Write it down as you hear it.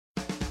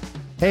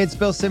Hey, it's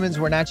Bill Simmons.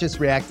 We're not just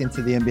reacting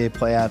to the NBA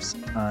playoffs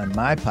on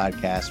my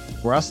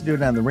podcast. We're also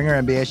doing it on the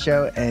Ringer NBA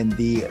show and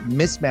the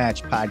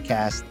Mismatch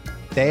podcast.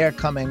 They are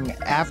coming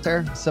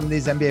after some of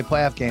these NBA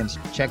playoff games.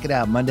 Check it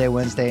out Monday,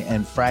 Wednesday,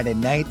 and Friday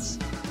nights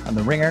on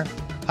the Ringer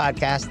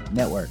Podcast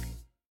Network.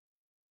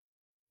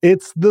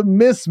 It's the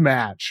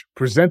Mismatch,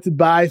 presented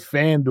by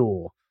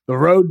FanDuel. The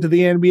road to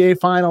the NBA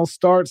Finals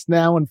starts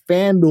now, and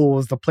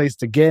FanDuel is the place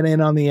to get in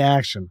on the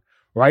action.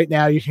 Right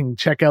now, you can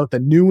check out the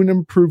new and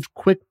improved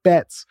Quick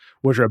Bets,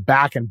 which are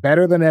back and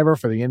better than ever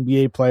for the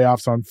NBA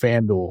playoffs on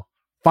FanDuel.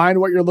 Find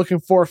what you're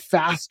looking for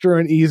faster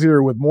and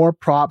easier with more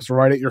props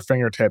right at your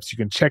fingertips. You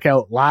can check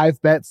out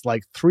live bets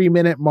like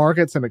 3-minute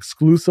markets and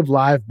exclusive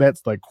live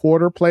bets like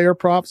quarter player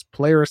props,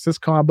 player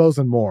assist combos,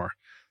 and more.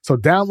 So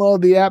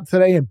download the app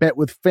today and bet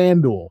with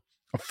FanDuel,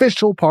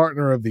 official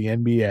partner of the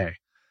NBA.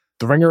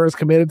 The Ringer is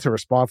committed to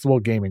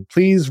responsible gaming.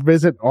 Please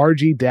visit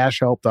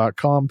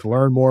rg-help.com to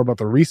learn more about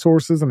the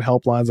resources and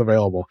helplines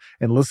available,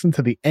 and listen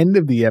to the end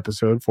of the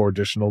episode for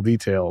additional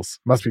details.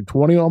 Must be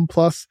 21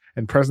 plus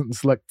and present in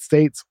select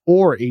states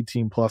or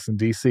 18 plus in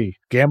DC.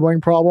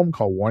 Gambling problem?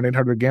 Call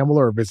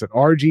 1-800-GAMBLER or visit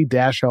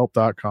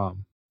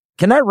rg-help.com.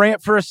 Can I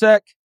rant for a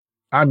sec?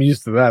 I'm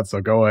used to that,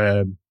 so go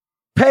ahead.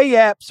 Pay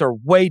apps are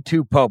way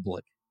too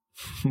public.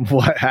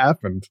 What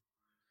happened?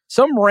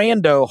 Some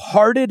rando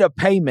hearted a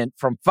payment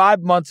from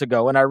 5 months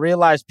ago, and I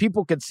realized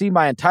people can see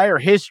my entire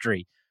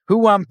history,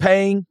 who I'm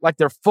paying, like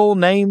their full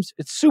names.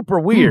 It's super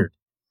weird.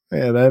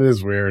 Yeah, that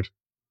is weird.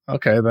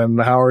 Okay, then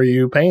how are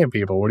you paying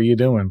people? What are you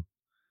doing?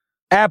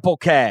 Apple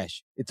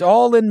Cash. It's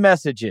all in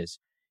messages.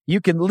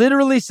 You can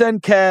literally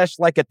send cash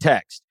like a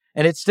text,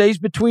 and it stays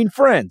between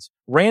friends.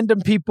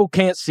 Random people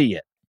can't see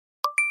it.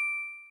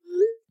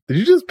 Did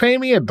you just pay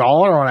me $1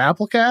 on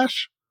Apple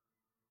Cash?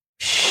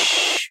 Shh.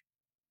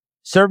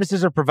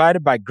 Services are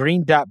provided by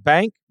Green Dot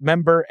Bank,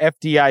 member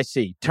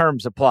FDIC.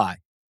 Terms apply.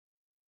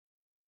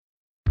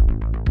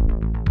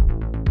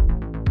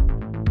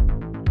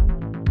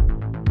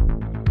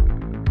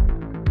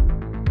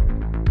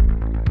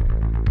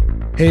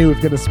 Hey,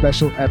 we've got a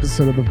special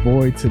episode of The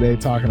Void today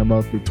talking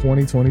about the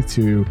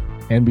 2022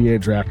 NBA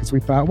draft, because we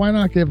thought, why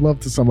not give love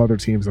to some other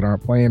teams that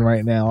aren't playing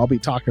right now? I'll be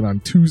talking on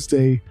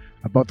Tuesday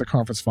about the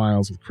conference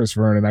finals with Chris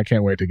Vernon. I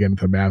can't wait to get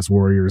into Mavs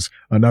Warriors,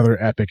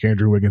 another epic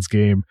Andrew Wiggins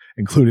game,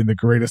 including the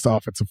greatest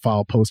offensive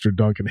foul poster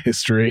dunk in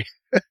history.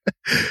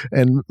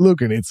 And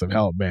Luka needs some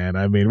help, man.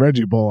 I mean,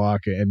 Reggie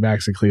Bullock and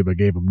Maxi Kleber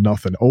gave him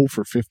nothing. 0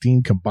 for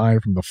 15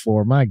 combined from the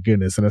floor. My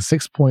goodness. And a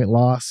 6-point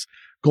loss.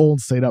 Golden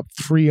State up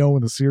 3-0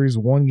 in the series,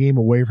 1 game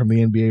away from the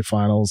NBA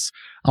Finals.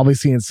 I'll be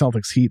seeing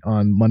Celtics Heat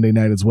on Monday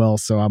night as well,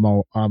 so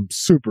I'm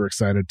super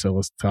excited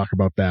to talk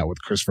about that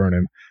with Chris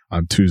Vernon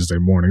on Tuesday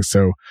morning.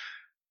 So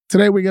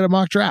today we get a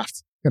mock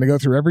draft. Going to go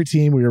through every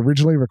team. We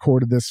originally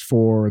recorded this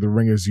for the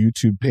Ringer's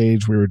YouTube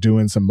page. We were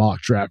doing some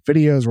mock draft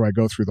videos where I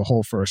go through the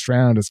whole first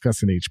round,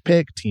 discussing each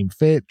pick, team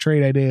fit,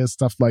 trade ideas,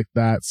 stuff like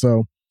that.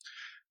 So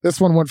this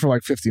one went for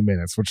like 50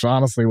 minutes, which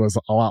honestly was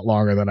a lot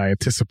longer than I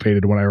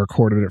anticipated when I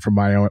recorded it from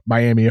my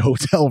Miami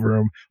hotel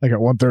room, like at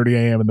 1:30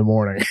 a.m. in the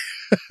morning.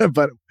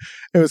 But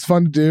it was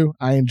fun to do.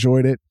 I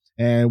enjoyed it.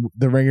 And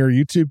the Ringer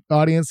YouTube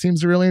audience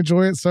seems to really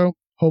enjoy it. So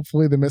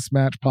hopefully the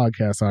Mismatch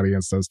podcast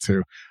audience does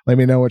too. Let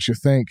me know what you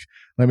think.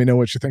 Let me know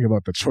what you think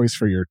about the choice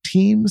for your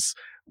teams,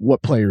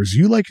 what players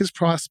you like as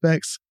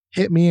prospects.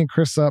 Hit me and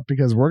Chris up,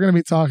 because we're going to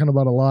be talking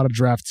about a lot of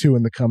draft 2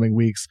 in the coming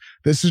weeks.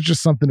 This is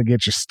just something to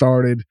get you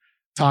started,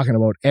 talking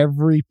about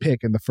every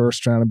pick in the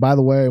first round. And by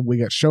the way, we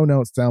got show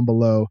notes down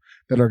below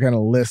that are going to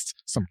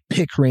list some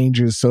pick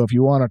ranges. So if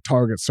you want to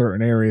target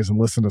certain areas and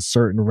listen to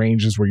certain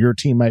ranges where your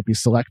team might be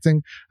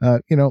selecting,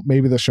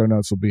 maybe the show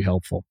notes will be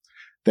helpful.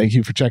 Thank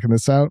you for checking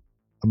this out.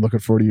 I'm looking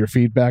forward to your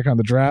feedback on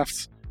the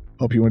drafts.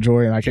 Hope you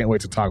enjoy, and I can't wait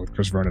to talk with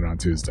Chris Vernon on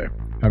Tuesday.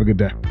 Have a good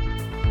day.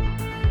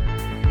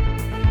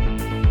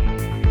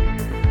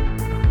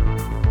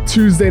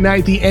 Tuesday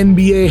night, the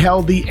NBA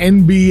held the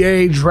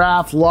NBA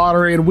draft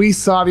lottery, and we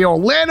saw the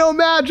Orlando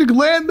Magic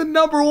land the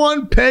number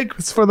 1 pick.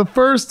 It's for the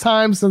first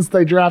time since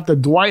they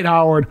drafted Dwight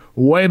Howard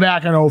way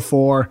back in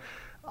 2004.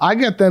 I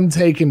get them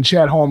taking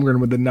Chet Holmgren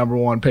with the number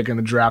 1 pick in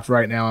the draft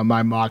right now in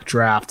my mock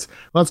draft.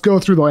 Let's go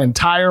through the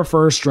entire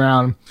first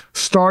round,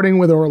 starting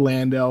with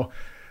Orlando.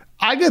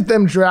 I get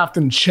them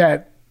drafting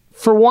Chet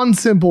for one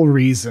simple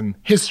reason,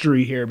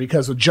 history here,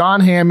 because with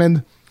John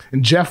Hammond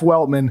and Jeff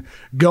Weltman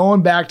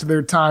going back to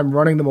their time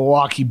running the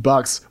Milwaukee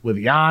Bucks with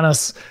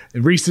Giannis,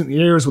 in recent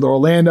years with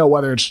Orlando,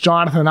 whether it's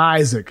Jonathan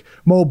Isaac,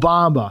 Mo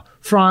Bamba,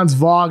 Franz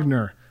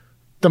Wagner,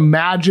 the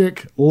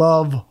Magic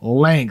love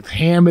length.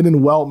 Hammond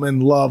and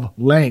Weltman love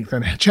length.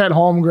 And Chet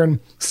Holmgren,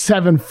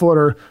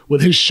 7-footer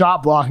with his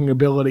shot blocking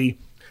ability,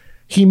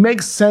 he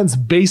makes sense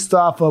based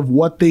off of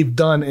what they've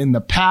done in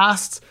the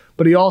past,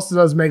 but he also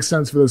does make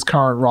sense for this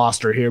current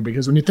roster here,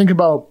 because when you think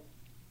about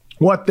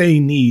what they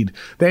need,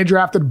 they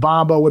drafted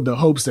Bamba with the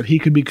hopes that he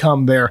could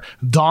become their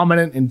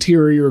dominant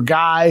interior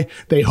guy.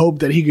 They hoped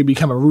that he could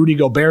become a Rudy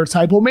Gobert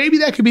type. Well, maybe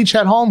that could be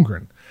Chet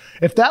Holmgren.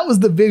 If that was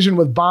the vision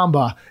with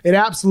Bamba, it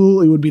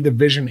absolutely would be the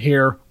vision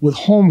here with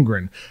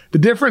Holmgren. The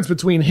difference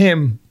between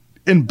him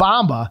in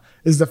Bamba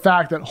is the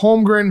fact that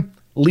Holmgren,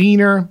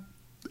 leaner,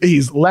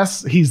 he's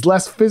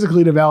less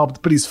physically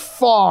developed, but he's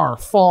far,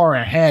 far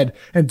ahead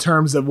in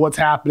terms of what's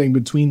happening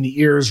between the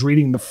ears,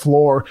 reading the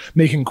floor,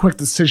 making quick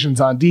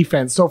decisions on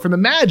defense. So for the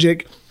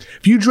Magic,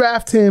 if you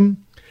draft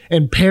him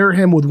and pair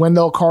him with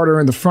Wendell Carter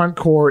in the front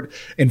court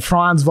and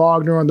Franz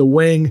Wagner on the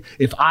wing,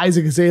 if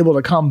Isaac is able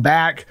to come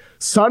back,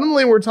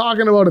 suddenly we're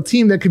talking about a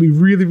team that could be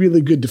really,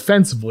 really good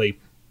defensively.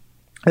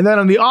 And then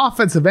on the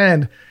offensive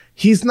end,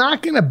 he's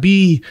not going to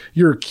be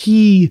your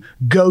key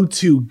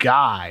go-to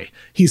guy.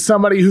 He's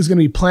somebody who's going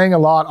to be playing a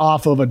lot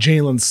off of a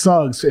Jalen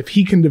Suggs. If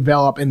he can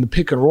develop in the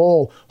pick and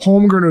roll,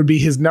 Holmgren would be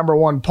his number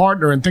one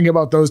partner. And think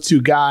about those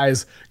two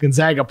guys,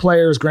 Gonzaga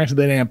players. Granted,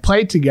 they didn't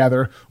play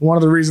together. One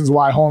of the reasons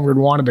why Holmgren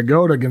wanted to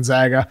go to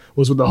Gonzaga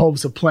was with the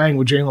hopes of playing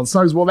with Jalen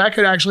Suggs. Well, that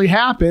could actually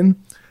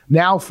happen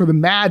now for the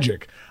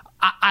Magic.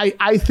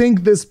 I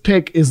think this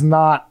pick is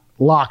not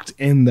locked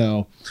in,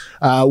 though.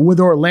 With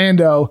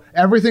Orlando,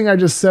 everything I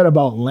just said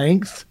about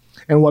length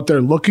and what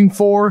they're looking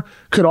for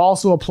could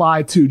also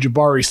apply to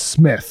Jabari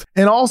Smith.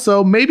 And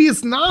also, maybe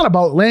it's not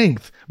about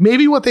length.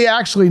 Maybe what they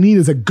actually need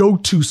is a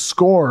go-to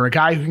scorer, a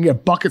guy who can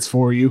get buckets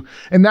for you.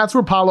 And that's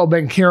where Paolo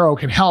Banchero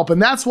can help.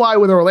 And that's why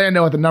with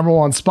Orlando at the number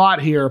one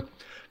spot here,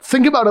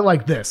 think about it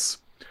like this.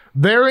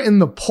 They're in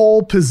the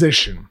pole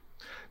position.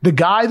 The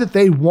guy that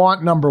they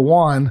want number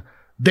one,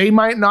 they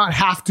might not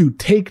have to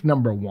take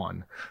number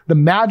one. The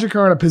Magic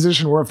are in a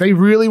position where if they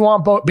really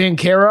want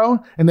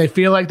Banchero and they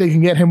feel like they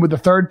can get him with the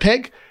third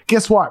pick,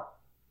 guess what?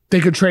 They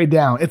could trade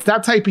down. It's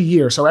that type of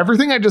year. So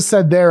everything I just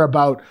said there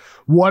about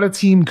what a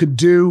team could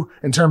do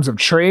in terms of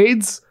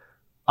trades,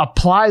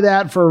 apply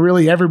that for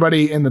really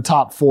everybody in the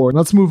top four. And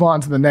let's move on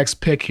to the next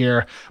pick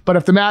here. But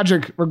if the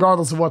Magic,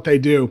 regardless of what they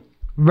do,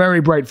 very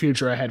bright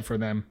future ahead for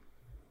them.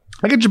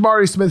 I get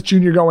Jabari Smith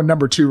Jr. going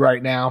number 2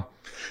 right now.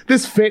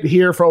 This fit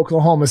here for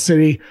Oklahoma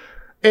City,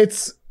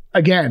 it's,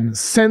 again,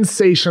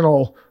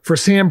 sensational for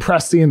Sam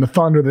Presti and the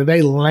Thunder that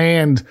they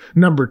land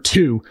number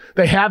 2.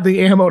 They have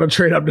the ammo to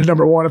trade up to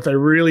number 1 if they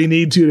really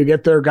need to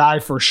get their guy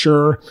for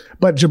sure.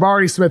 But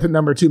Jabari Smith at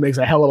number 2 makes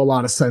a hell of a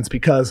lot of sense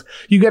because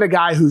you get a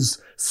guy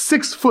who's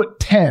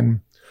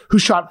 6'10", who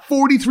shot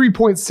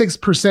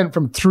 43.6%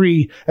 from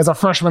 3 as a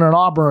freshman at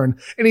Auburn.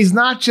 And he's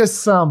not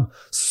just some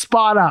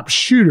spot-up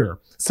shooter,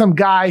 some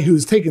guy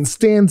who's taking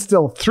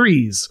standstill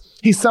threes.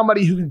 He's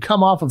somebody who can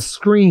come off of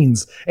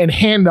screens and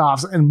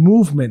handoffs and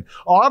movement.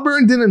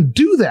 Auburn didn't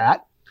do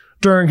that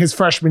during his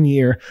freshman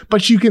year,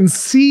 but you can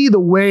see the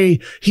way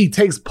he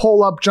takes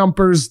pull-up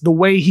jumpers, the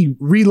way he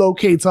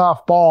relocates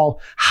off ball,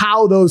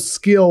 how those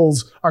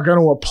skills are going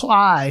to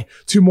apply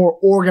to more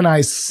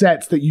organized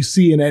sets that you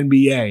see in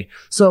NBA.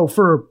 So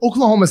for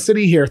Oklahoma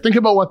City here, think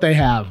about what they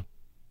have.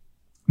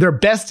 Their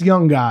best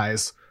young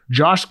guys,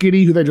 Josh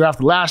Giddey, who they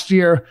drafted last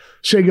year,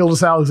 Shai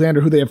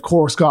Gilgeous-Alexander, who they of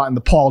course got in the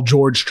Paul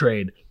George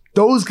trade.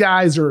 Those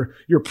guys are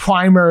your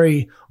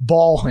primary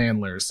ball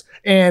handlers.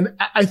 And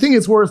I think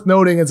it's worth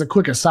noting as a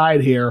quick aside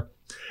here,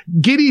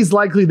 Giddey's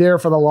likely there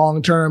for the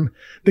long term.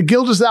 The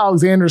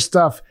Gilgeous-Alexander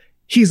stuff,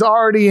 he's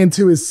already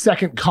into his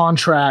second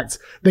contract.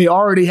 They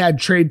already had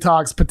trade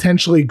talks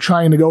potentially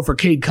trying to go for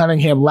Cade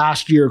Cunningham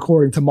last year,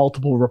 according to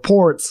multiple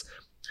reports.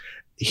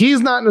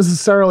 He's not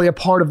necessarily a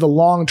part of the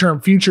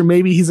long-term future.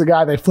 Maybe he's a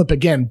guy they flip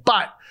again,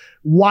 but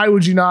why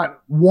would you not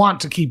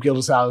want to keep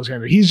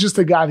Gilgeous-Alexander? He's just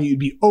a guy that you'd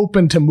be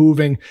open to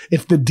moving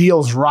if the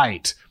deal's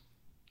right.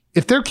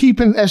 If they're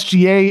keeping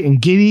SGA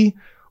and Giddey,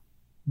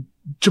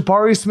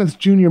 Jabari Smith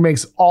Jr.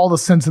 makes all the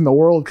sense in the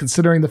world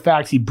considering the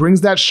fact he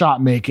brings that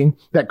shot making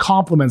that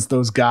complements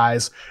those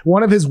guys.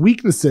 One of his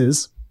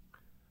weaknesses,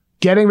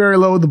 getting very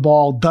low with the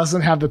ball,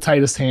 doesn't have the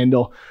tightest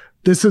handle.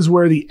 This is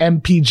where the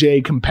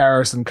MPJ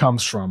comparison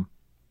comes from.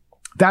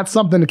 That's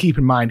something to keep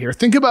in mind here.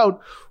 Think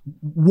about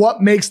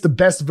what makes the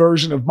best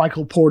version of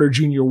Michael Porter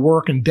Jr.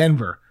 work in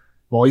Denver.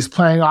 Well, he's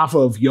playing off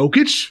of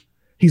Jokic,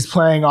 he's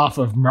playing off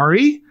of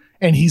Murray,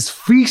 and he's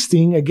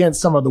feasting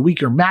against some of the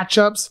weaker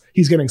matchups.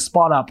 He's getting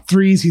spot-up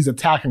threes, he's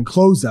attacking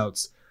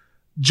closeouts.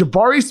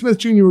 Jabari Smith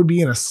Jr. would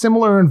be in a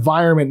similar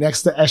environment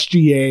next to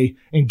SGA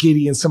and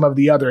Giddey and some of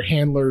the other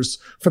handlers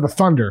for the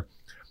Thunder.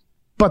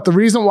 But the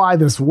reason why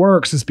this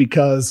works is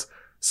because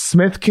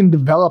Smith can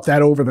develop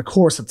that over the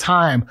course of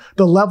time.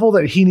 The level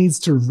that he needs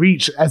to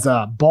reach as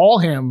a ball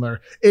handler,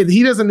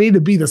 he doesn't need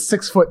to be the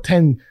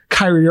 6'10"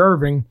 Kyrie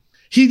Irving.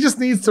 He just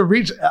needs to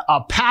reach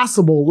a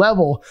passable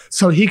level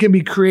so he can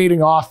be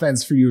creating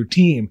offense for your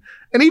team.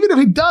 And even if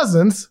he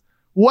doesn't,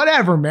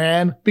 whatever,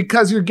 man,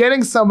 because you're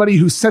getting somebody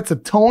who sets a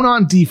tone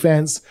on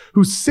defense,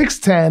 who's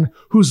 6'10",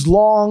 who's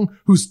long,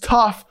 who's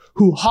tough,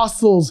 who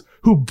hustles,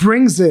 who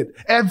brings it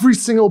every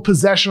single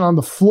possession on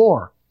the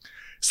floor.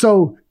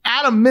 So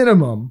at a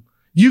minimum,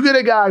 you get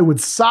a guy with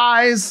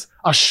size,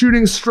 a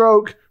shooting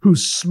stroke,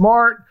 who's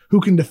smart, who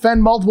can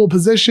defend multiple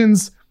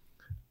positions.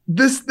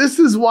 This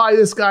is why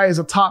this guy is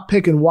a top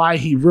pick and why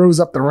he rose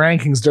up the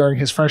rankings during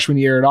his freshman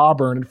year at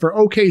Auburn. And for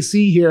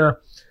OKC here,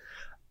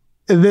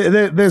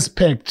 this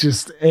pick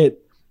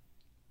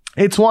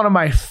it's one of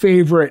my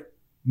favorite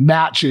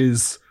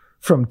matches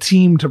from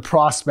team to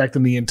prospect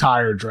in the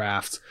entire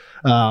draft.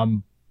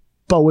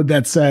 But with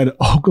that said,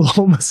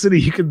 Oklahoma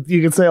City, you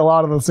could say a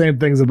lot of the same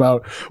things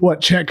about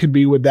what Chet could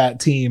be with that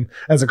team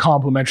as a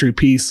complementary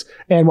piece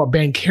and what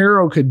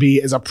Banchero could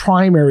be as a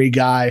primary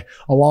guy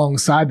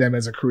alongside them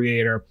as a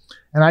creator.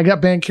 And I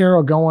got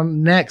Banchero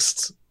going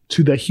next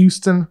to the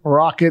Houston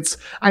Rockets.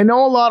 I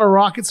know a lot of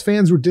Rockets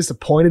fans were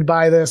disappointed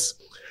by this.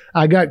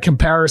 I got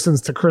comparisons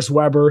to Chris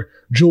Webber,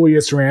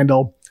 Julius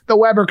Randle. The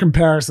Webber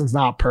comparison's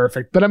not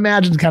perfect, but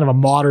imagine kind of a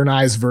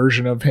modernized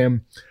version of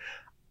him.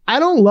 I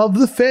don't love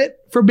the fit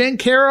for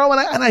Banchero,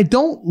 and I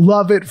don't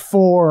love it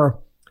for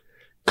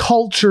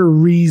culture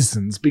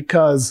reasons,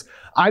 because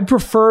I'd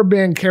prefer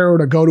Banchero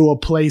to go to a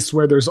place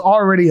where there's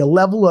already a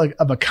level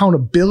of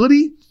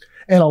accountability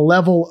and a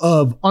level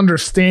of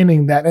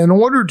understanding that in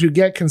order to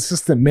get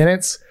consistent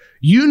minutes,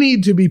 you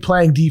need to be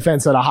playing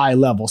defense at a high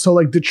level. So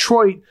like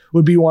Detroit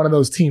would be one of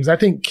those teams. I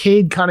think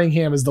Cade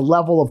Cunningham is the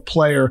level of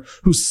player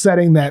who's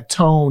setting that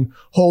tone,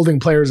 holding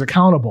players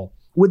accountable.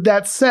 With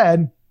that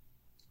said,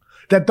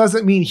 that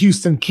doesn't mean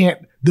Houston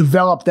can't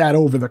develop that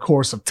over the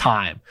course of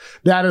time.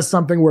 That is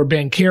something where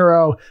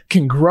Banchero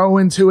can grow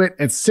into it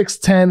at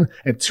 6'10",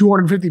 at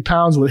 250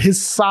 pounds. With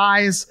his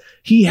size,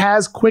 he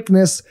has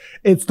quickness.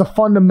 It's the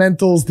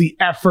fundamentals, the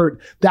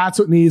effort. That's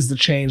what needs to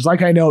change.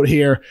 Like I note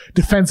here,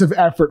 defensive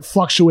effort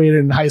fluctuated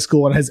in high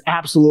school and has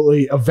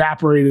absolutely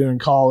evaporated in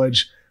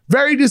college.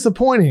 Very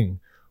disappointing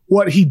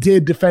what he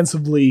did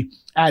defensively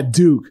at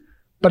Duke.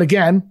 But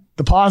again,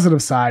 the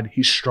positive side,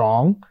 he's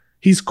strong,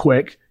 he's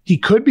quick, he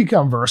could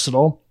become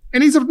versatile,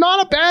 and he's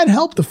not a bad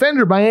help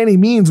defender by any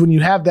means when you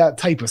have that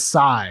type of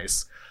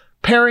size.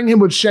 Pairing him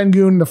with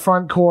Şengün in the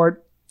front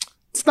court,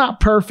 it's not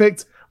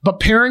perfect, but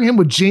pairing him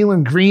with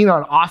Jalen Green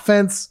on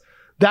offense,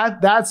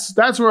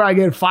 that's where I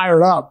get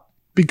fired up,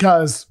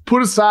 because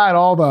put aside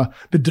all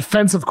the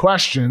defensive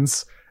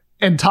questions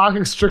and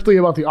talking strictly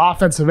about the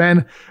offensive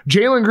end,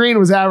 Jalen Green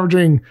was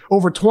averaging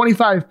over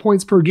 25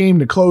 points per game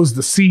to close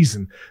the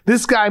season.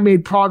 This guy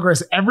made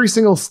progress every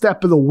single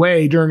step of the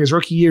way during his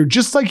rookie year,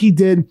 just like he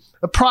did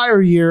the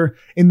prior year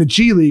in the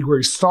G League, where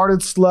he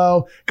started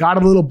slow, got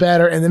a little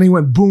better, and then he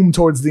went boom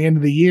towards the end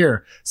of the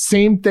year.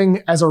 Same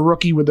thing as a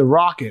rookie with the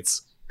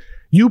Rockets.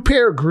 You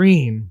pair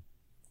Green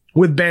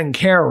with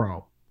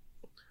Banchero.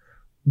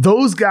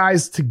 Those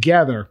guys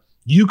together,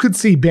 you could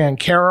see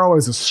Banchero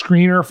as a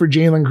screener for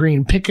Jalen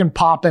Green, pick and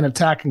pop and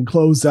attack and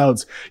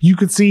closeouts. You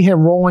could see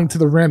him rolling to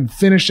the rim,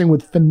 finishing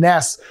with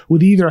finesse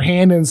with either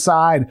hand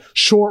inside,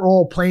 short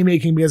roll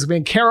playmaking, because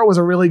Banchero is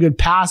a really good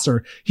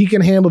passer. He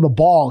can handle the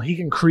ball. He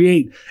can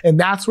create. And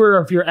that's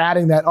where, if you're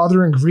adding that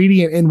other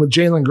ingredient in with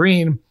Jalen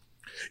Green,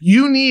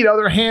 you need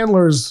other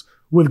handlers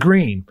with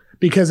Green.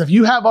 Because if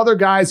you have other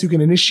guys who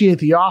can initiate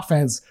the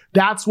offense,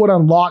 that's what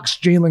unlocks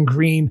Jalen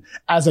Green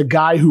as a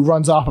guy who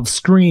runs off of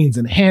screens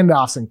and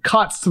handoffs and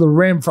cuts to the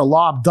rim for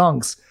lob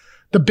dunks.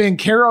 The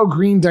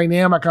Banchero-Green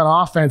dynamic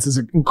on offense is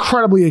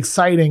incredibly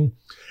exciting.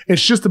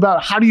 It's just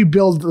about how do you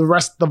build the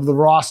rest of the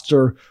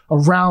roster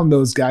around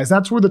those guys.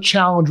 That's where the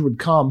challenge would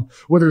come,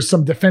 where there's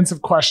some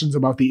defensive questions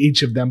about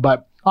each of them.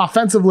 But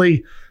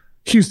offensively,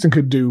 Houston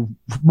could do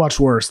much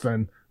worse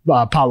than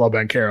Paolo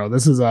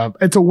Banchero.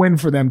 It's a win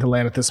for them to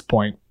land at this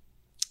point.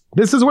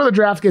 This is where the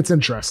draft gets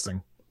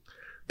interesting.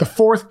 The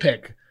fourth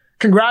pick.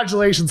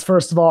 Congratulations,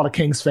 first of all, to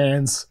Kings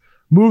fans,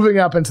 moving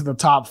up into the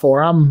top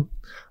four. I'm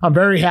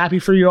very happy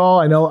for you all.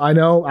 I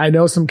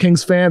know some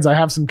Kings fans. I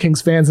have some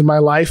Kings fans in my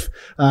life,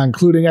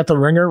 including at the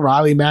Ringer,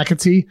 Riley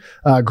McAtee,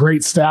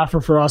 great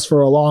staffer for us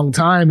for a long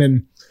time.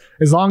 And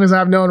as long as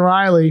I've known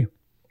Riley,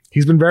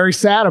 he's been very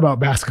sad about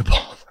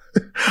basketball.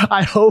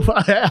 I hope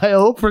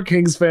for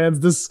Kings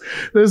fans, this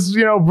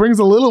brings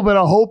a little bit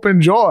of hope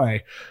and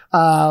joy.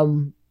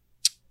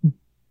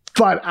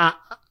 But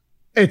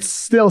it's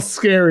still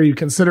scary,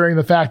 considering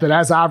the fact that,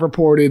 as I've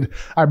reported,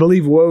 I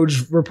believe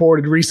Woj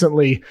reported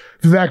recently,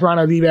 Vivek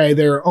Ranadive,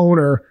 their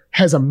owner,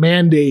 has a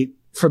mandate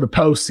for the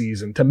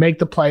postseason to make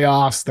the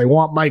playoffs. They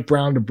want Mike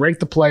Brown to break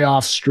the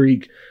playoff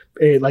streak.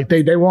 They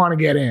want to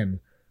get in.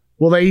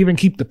 Will they even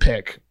keep the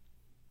pick?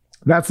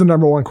 That's the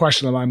number one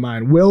question on my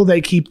mind. Will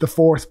they keep the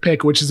fourth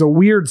pick, which is a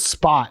weird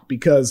spot,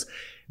 because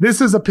this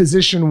is a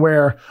position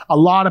where a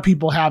lot of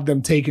people have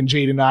them taking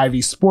Jaden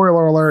Ivey.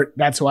 Spoiler alert,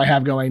 that's who I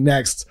have going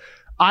next.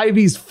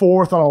 Ivey's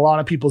fourth on a lot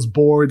of people's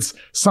boards.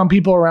 Some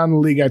people around the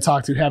league I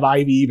talk to have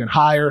Ivey even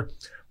higher.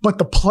 But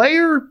the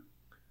player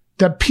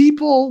that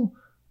people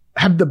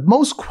have the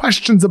most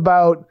questions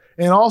about,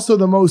 and also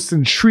the most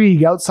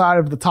intrigue outside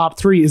of the top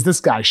three, is this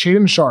guy,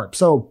 Shaedon Sharpe.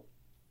 So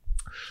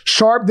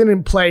Sharpe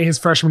didn't play his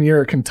freshman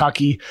year at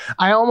Kentucky.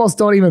 I almost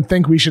don't even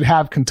think we should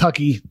have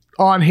Kentucky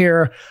on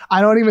here.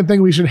 I don't even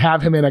think we should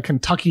have him in a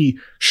Kentucky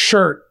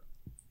shirt,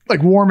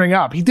 like warming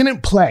up. He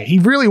didn't play. He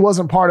really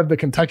wasn't part of the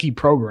Kentucky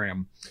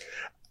program.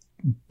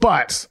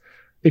 But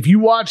if you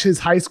watch his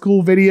high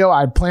school video,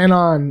 I plan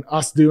on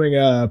us doing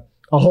a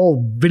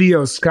whole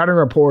video scouting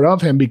report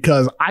of him,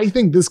 because I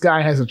think this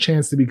guy has a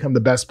chance to become the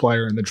best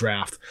player in the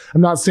draft.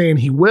 I'm not saying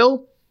he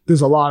will.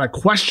 There's a lot of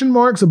question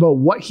marks about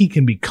what he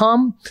can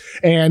become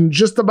and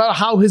just about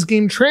how his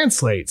game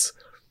translates.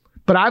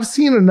 But I've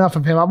seen enough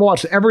of him. I've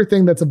watched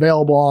everything that's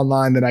available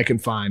online that I can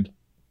find.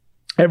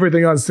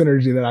 everything on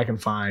synergy that I can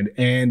find.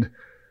 And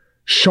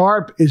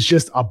Sharp is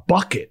just a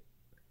bucket.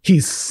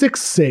 He's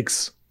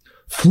 6'6",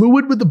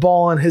 fluid with the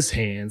ball in his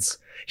hands.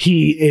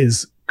 He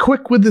is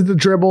quick with the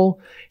dribble.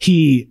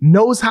 He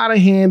knows how to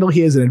handle. He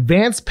has an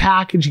advanced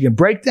package. He can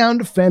break down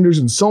defenders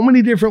in so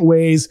many different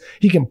ways.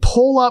 He can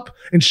pull up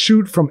and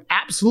shoot from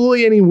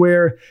absolutely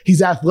anywhere.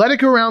 He's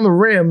athletic around the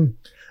rim.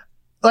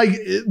 Like,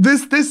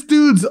 this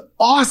dude's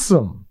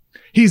awesome.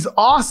 He's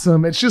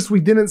awesome. It's just we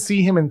didn't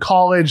see him in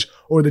college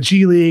or the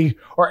G League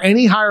or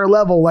any higher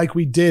level like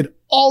we did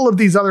all of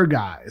these other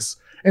guys.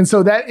 And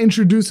so that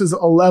introduces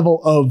a level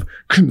of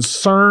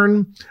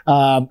concern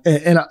and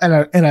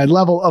a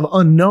level of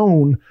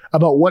unknown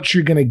about what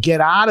you're going to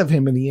get out of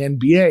him in the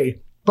NBA.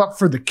 But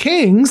for the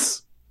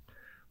Kings,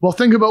 well,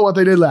 think about what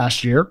they did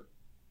last year.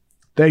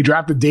 They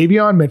drafted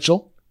Davion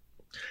Mitchell.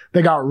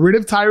 They got rid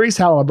of Tyrese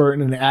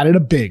Halliburton and added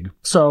a big.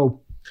 So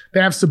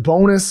they have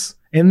Sabonis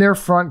in their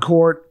front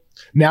court.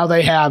 Now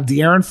they have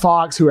De'Aaron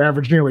Fox, who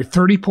averaged nearly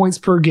 30 points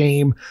per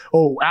game.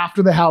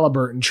 After the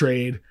Halliburton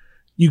trade.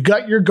 You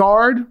got your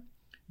guard.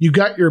 You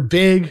got your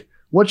big.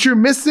 What you're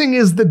missing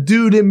is the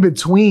dude in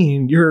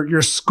between,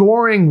 your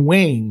scoring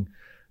wing.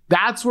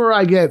 That's where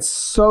I get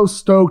so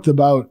stoked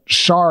about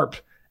Sharp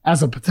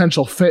as a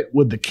potential fit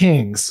with the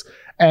Kings.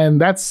 And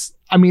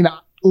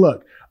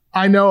look,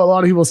 I know a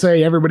lot of people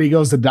say everybody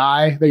goes to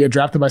die. They get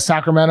drafted by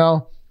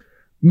Sacramento.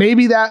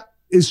 Maybe that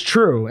is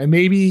true, and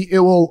maybe it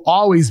will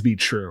always be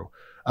true.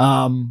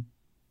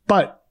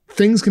 But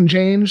things can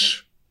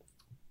change.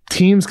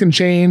 Teams can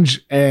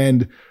change,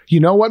 and you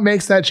know what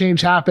makes that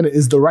change happen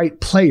is the right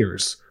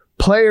players.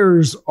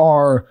 Players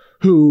are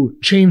who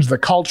change the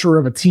culture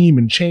of a team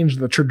and change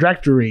the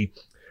trajectory.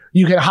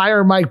 You can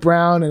hire Mike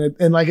Brown, and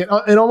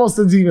it almost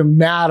doesn't even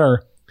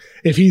matter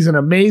if he's an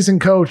amazing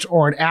coach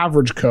or an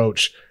average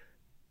coach,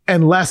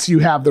 unless you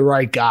have the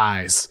right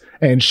guys.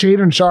 And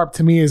Shaedon Sharpe,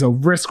 to me, is a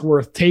risk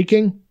worth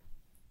taking.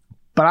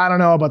 But I don't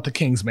know about the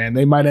Kings, man.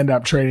 They might end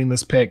up trading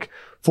this pick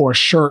for a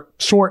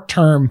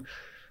short-term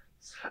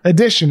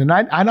addition. And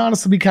I'd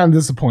honestly be kind of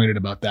disappointed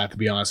about that, to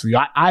be honest with you.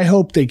 I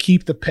hope they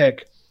keep the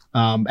pick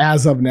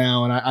as of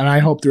now, and I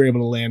hope they're able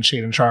to land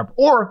Shaedon Sharpe.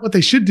 Or what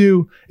they should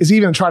do is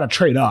even try to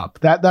trade up.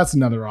 That's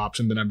another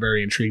option that I'm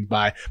very intrigued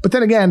by. But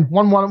then again,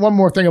 one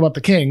more thing about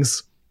the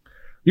Kings.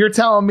 You're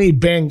telling me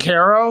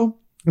Banchero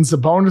and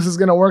Sabonis is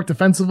going to work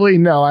defensively?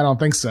 No, I don't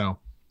think so.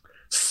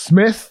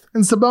 Smith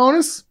and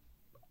Sabonis?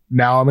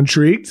 Now I'm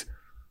intrigued.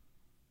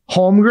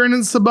 Holmgren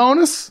and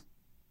Sabonis?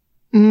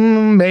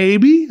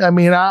 Maybe.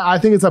 I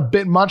think it's a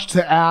bit much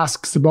to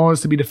ask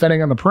Sabonis to be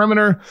defending on the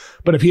perimeter,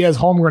 but if he has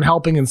Holmgren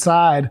helping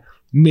inside,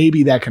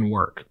 maybe that can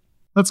work.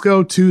 Let's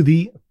go to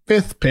the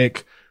 5th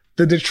pick,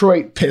 the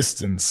Detroit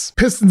Pistons.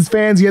 Pistons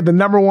fans, you had the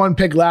number 1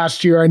 pick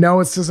last year. I know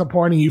it's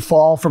disappointing you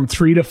fall from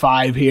 3 to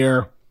 5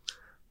 here,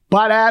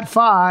 but at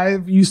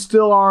 5, you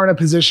still are in a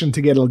position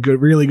to get a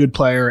really good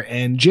player,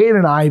 and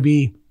Jaden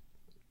Ivey,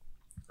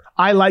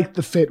 I like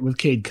the fit with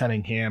Cade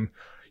Cunningham.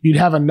 You'd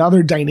have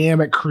another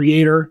dynamic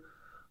creator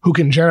who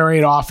can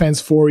generate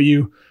offense for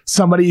you,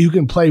 somebody who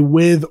can play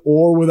with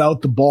or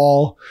without the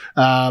ball.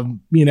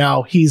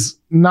 He's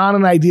not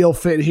an ideal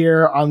fit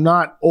here. I'm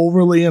not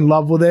overly in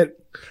love with it,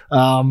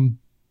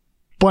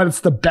 but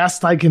it's the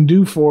best I can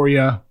do for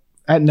you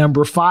at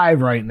number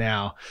 5 right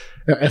now.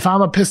 If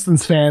I'm a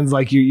Pistons fan,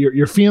 like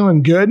you're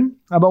feeling good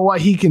about what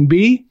he can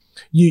be.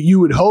 You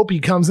would hope he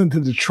comes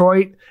into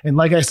Detroit, and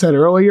like I said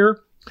earlier,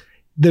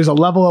 there's a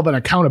level of an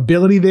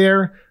accountability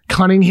there.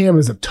 Cunningham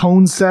is a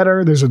tone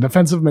setter. There's a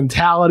defensive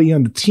mentality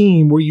on the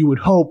team where you would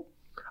hope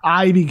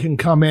Ivy can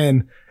come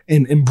in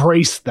and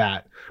embrace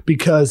that,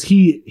 because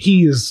he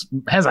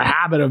has a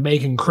habit of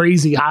making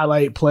crazy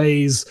highlight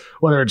plays,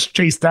 whether it's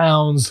chase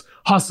downs,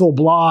 hustle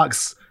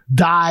blocks,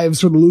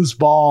 dives for the loose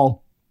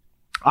ball.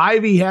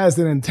 Ivy has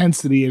an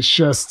intensity. It's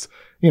just,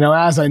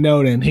 as I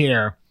note in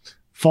here,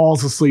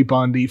 falls asleep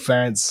on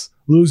defense,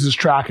 loses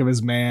track of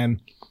his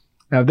man.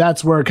 Now,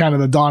 that's where kind of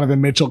the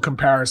Donovan Mitchell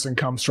comparison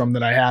comes from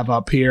that I have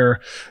up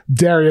here.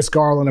 Darius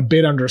Garland, a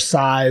bit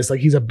undersized. Like,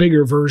 he's a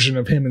bigger version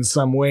of him in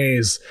some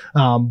ways,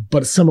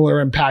 but a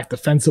similar impact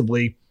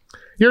defensively.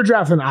 You're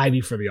drafting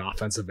Ivy for the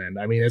offensive end.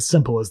 It's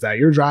simple as that.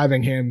 You're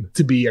driving him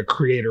to be a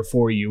creator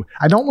for you.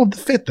 I don't love the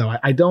fit, though.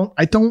 I don't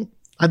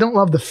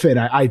love the fit.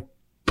 I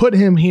put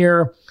him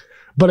here,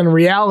 but in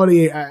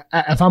reality,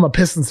 if I'm a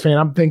Pistons fan,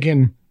 I'm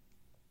thinking,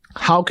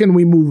 how can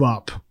we move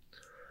up?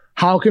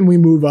 How can we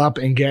move up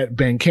and get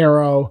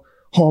Banchero,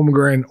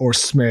 Holmgren, or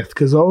Smith?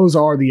 Because those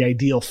are the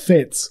ideal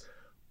fits.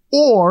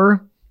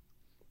 Or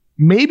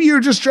maybe you're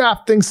just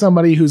drafting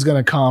somebody who's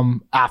going to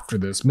come after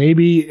this.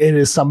 Maybe it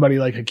is somebody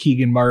like a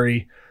Keegan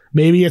Murray.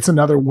 Maybe it's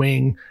another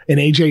wing, an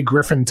AJ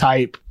Griffin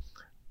type.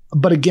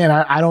 But again,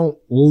 I don't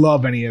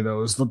love any of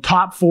those. The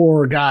top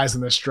 4 guys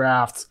in this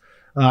draft,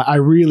 I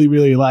really,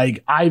 really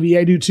like. Ivy,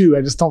 I do too.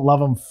 I just don't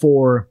love him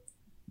for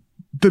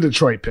the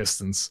Detroit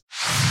Pistons.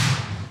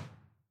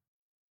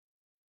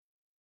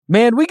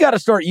 Man, we got to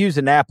start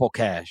using Apple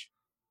Cash.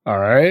 All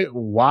right.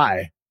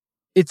 Why?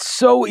 It's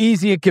so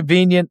easy and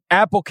convenient.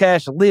 Apple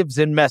Cash lives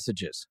in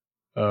messages.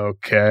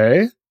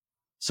 Okay.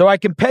 So I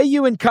can pay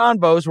you in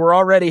convos we're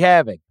already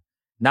having,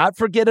 not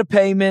forget a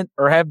payment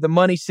or have the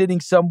money sitting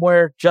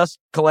somewhere just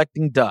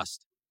collecting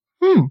dust.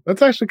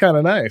 That's actually kind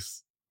of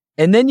nice.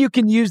 And then you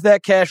can use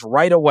that cash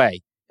right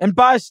away and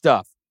buy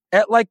stuff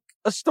at like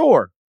a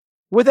store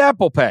with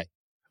Apple Pay.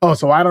 Oh,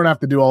 so I don't have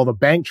to do all the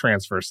bank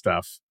transfer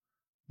stuff.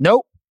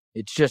 Nope.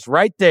 It's just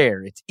right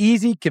there. It's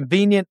easy,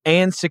 convenient,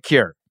 and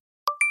secure.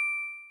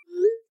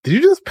 Did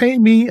you just pay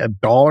me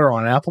 $1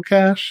 on Apple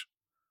Cash?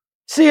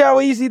 See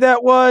how easy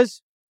that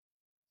was?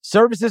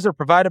 Services are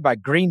provided by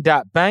Green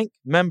Dot Bank,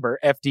 member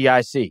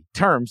FDIC.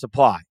 Terms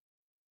apply.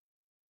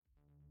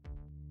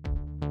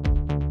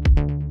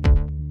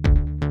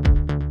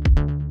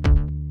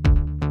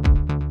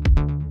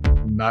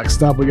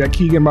 Next up, we got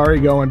Keegan Murray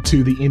going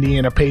to the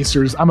Indiana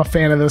Pacers. I'm a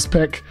fan of this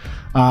pick.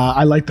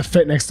 I like the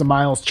fit next to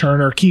Miles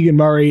Turner. Keegan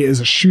Murray is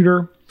a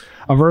shooter,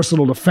 a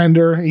versatile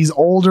defender. He's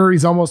older.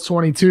 He's almost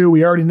 22.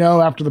 We already know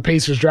after the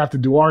Pacers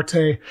drafted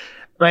Duarte,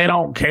 they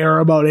don't care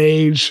about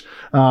age.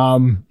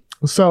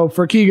 So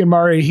for Keegan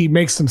Murray, he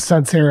makes some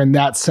sense here in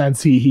that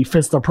sense. He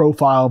fits the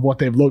profile of what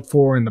they've looked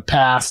for in the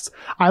past.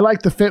 I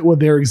like the fit with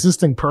their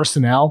existing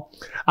personnel.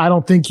 I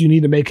don't think you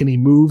need to make any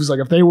moves. Like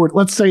if they were,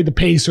 let's say the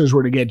Pacers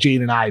were to get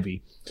Jaden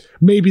Ivey,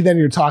 maybe then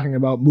you're talking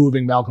about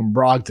moving Malcolm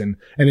Brogdon,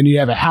 and then you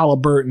have a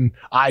Halliburton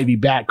Ivey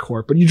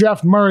backcourt. But you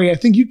draft Murray, I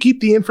think you keep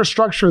the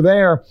infrastructure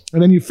there,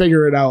 and then you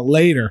figure it out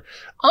later.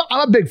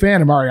 I'm a big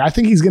fan of Murray. I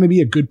think he's going to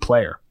be a good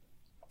player.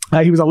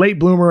 He was a late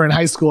bloomer in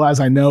high school, as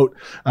I note.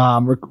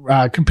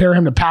 Compare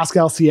him to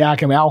Pascal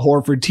Siakam, Al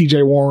Horford,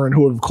 TJ Warren,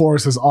 who, of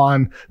course, is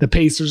on the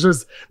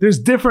Pacers. There's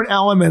different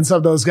elements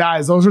of those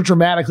guys. Those are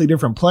dramatically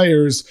different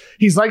players.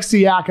 He's like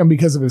Siakam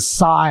because of his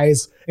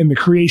size and the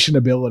creation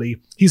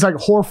ability. He's like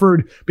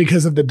Horford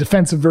because of the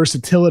defensive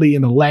versatility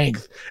and the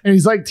length. And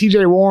he's like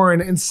TJ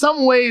Warren in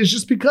some ways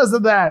just because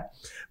of that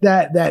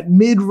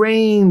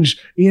mid-range,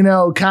 kind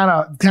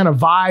of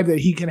vibe that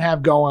he can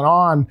have going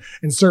on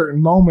in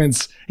certain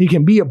moments. He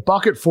can be a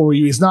bucket for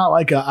you. He's not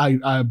like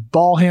a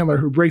ball handler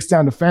who breaks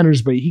down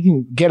defenders, but he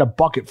can get a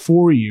bucket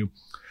for you.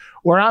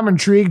 Where I'm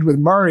intrigued with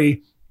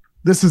Murray,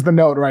 this is the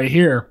note right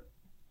here.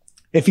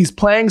 If he's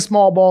playing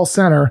small ball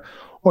center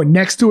or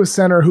next to a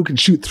center who can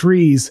shoot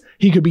threes,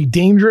 he could be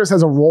dangerous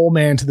as a roll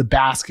man to the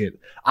basket.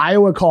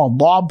 Iowa called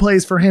lob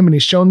plays for him, and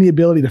he's shown the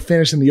ability to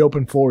finish in the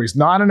open floor. He's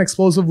not an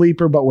explosive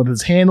leaper, but with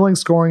his handling,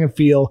 scoring, and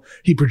feel,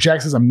 he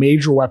projects as a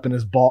major weapon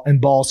as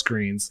ball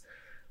screens.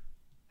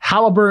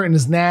 Halliburton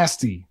is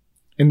nasty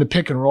in the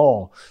pick and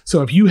roll.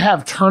 So if you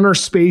have Turner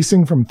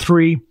spacing from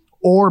three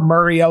or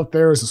Murray out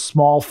there as a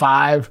small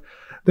five,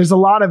 there's a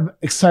lot of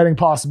exciting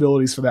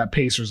possibilities for that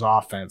Pacers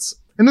offense.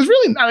 And there's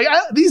really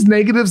these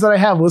negatives that I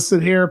have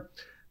listed here,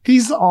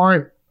 these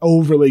aren't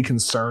overly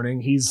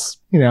concerning. He's,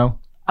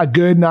 a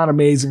good, not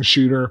amazing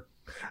shooter.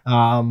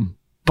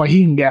 But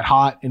he can get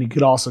hot, and he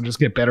could also just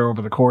get better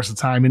over the course of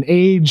time. And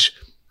age,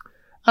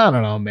 I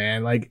don't know,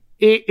 man. Like,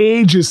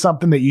 age is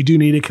something that you do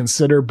need to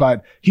consider,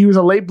 but he was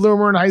a late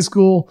bloomer in high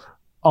school,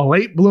 a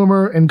late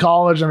bloomer in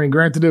college. I mean,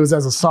 granted, it was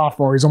as a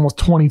sophomore. He's almost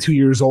 22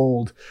 years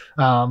old.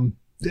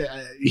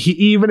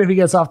 Even if he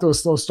gets off to a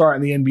slow start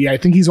in the NBA, I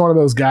think he's one of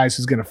those guys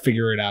who's going to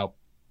figure it out.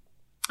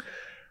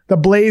 The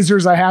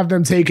Blazers, I have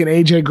them taking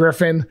AJ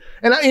Griffin.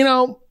 And,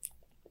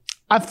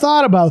 I've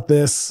thought about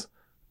this.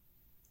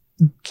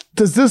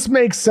 Does this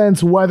make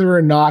sense whether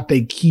or not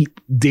they keep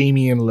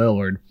Damian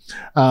Lillard?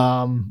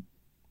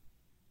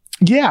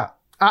 Yeah,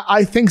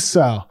 I think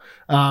so.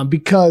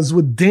 Because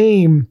with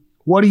Dame,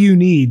 what do you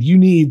need? You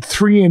need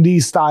 3-and-D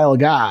style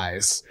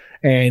guys.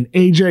 And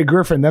AJ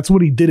Griffin, that's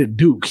what he did at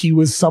Duke. He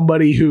was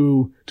somebody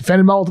who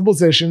defended multiple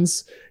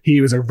positions.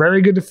 He was a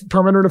very good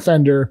perimeter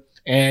defender,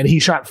 and he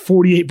shot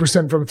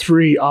 48% from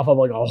three off of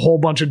like a whole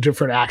bunch of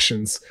different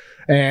actions.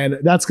 And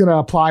that's going to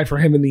apply for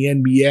him in the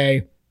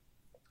NBA.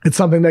 It's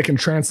something that can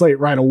translate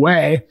right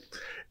away.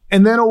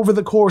 And then over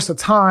the course of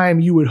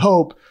time, you would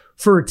hope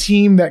for a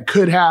team that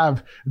could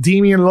have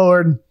Damian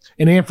Lillard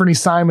and Anthony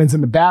Simons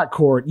in the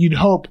backcourt. You'd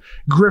hope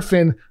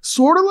Griffin,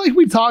 sort of like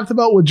we talked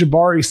about with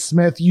Jabari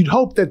Smith, you'd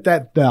hope that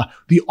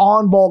the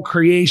on-ball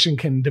creation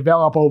can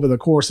develop over the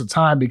course of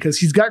time because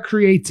he's got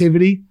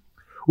creativity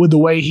with the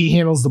way he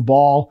handles the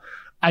ball.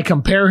 I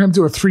compare him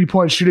to a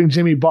three-point shooting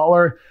Jimmy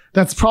Butler.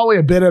 That's probably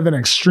a bit of an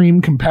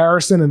extreme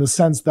comparison in the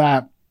sense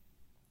that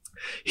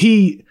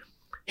he's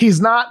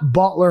not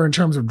Butler in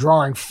terms of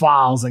drawing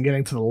fouls and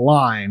getting to the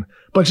line,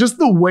 but just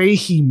the way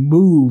he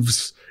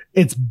moves,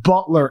 it's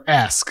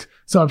Butler-esque.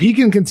 So if he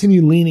can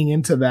continue leaning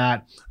into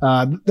that,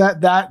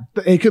 that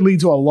it could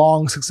lead to a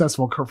long,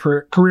 successful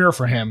career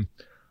for him.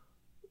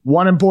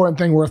 One important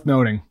thing worth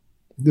noting.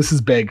 This is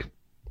big.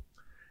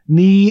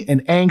 Knee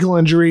and ankle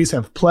injuries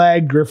have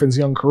plagued Griffin's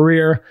young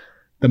career.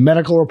 The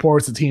medical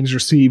reports the teams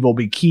receive will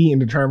be key in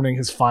determining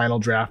his final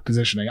draft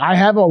positioning. I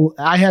have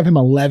him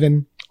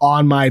 11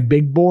 on my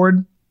big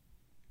board.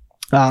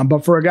 But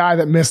for a guy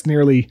that missed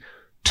nearly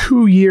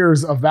 2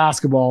 years of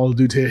basketball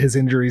due to his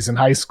injuries in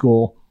high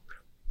school,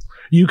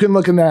 you can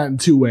look at that in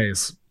two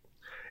ways.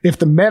 If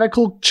the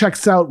medical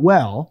checks out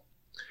well,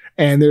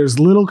 and there's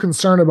little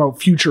concern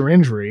about future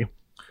injury,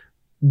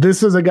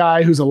 This is a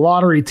guy who's a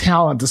lottery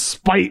talent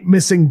despite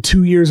missing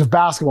 2 years of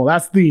basketball.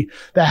 That's the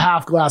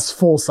half glass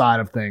full side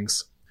of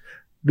things.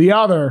 The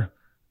other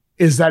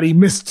is that he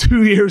missed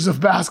 2 years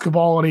of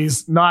basketball and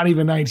he's not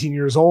even 19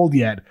 years old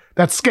yet.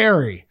 That's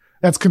scary.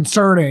 That's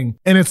concerning.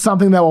 And it's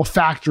something that will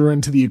factor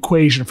into the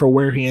equation for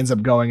where he ends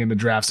up going in the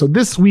draft. So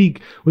this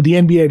week with the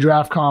NBA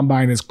Draft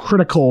Combine is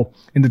critical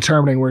in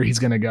determining where he's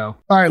going to go.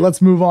 All right,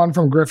 let's move on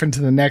from Griffin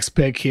to the next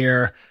pick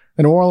here.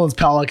 The New Orleans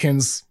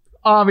Pelicans.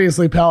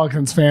 Obviously,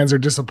 Pelicans fans are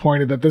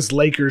disappointed that this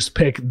Lakers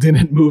pick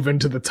didn't move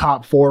into the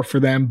top 4 for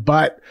them.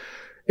 But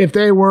if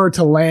they were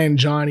to land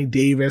Johnny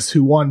Davis,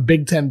 who won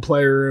Big Ten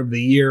Player of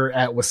the Year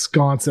at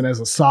Wisconsin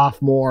as a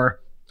sophomore,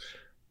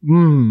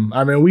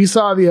 we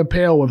saw the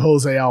appeal with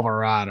Jose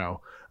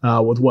Alvarado,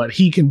 with what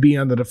he can be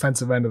on the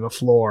defensive end of the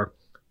floor.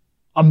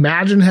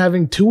 Imagine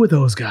having 2 of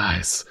those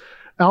guys.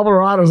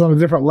 Alvarado's on a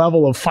different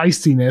level of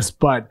feistiness,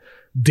 but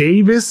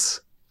Davis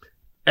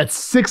at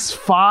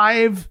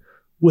 6'5",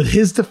 with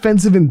his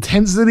defensive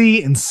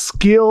intensity and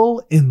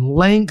skill and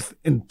length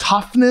and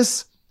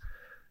toughness,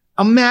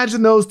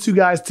 imagine those 2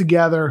 guys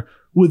together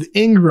with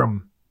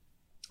Ingram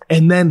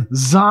and then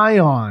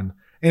Zion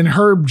and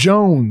Herb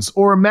Jones,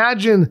 or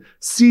imagine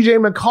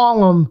CJ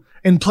McCollum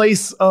in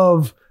place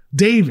of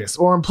Davis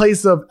or in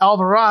place of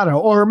Alvarado,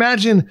 or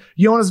imagine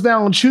Jonas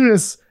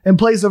Valanciunas in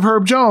place of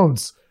Herb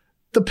Jones.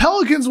 The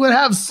Pelicans would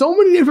have so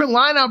many different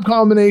lineup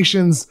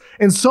combinations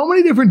and so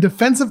many different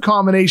defensive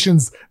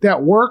combinations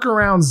that work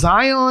around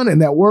Zion and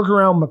that work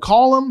around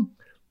McCollum,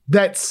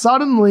 that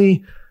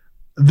suddenly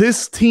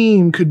this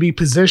team could be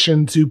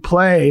positioned to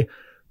play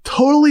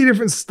totally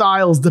different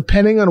styles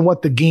depending on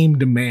what the game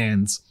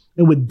demands.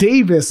 And with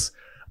Davis,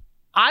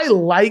 I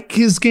like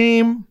his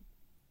game.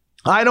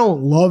 I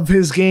don't love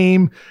his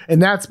game,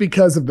 and that's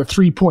because of the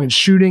three-point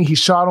shooting. He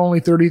shot only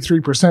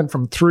 33%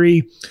 from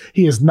 3.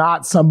 He is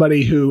not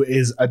somebody who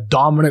is a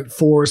dominant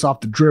force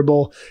off the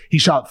dribble. He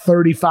shot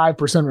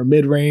 35% from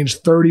mid-range,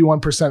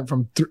 31%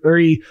 from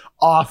 3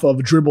 off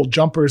of dribble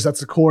jumpers.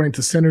 That's according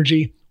to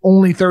Synergy.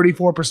 Only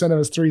 34% of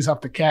his threes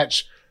off the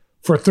catch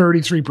for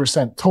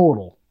 33%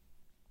 total.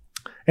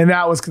 And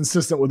that was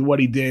consistent with what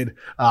he did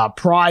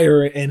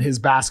prior in his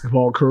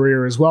basketball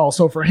career as well.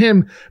 So for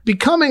him,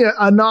 becoming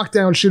a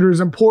knockdown shooter is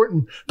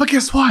important. But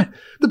guess what?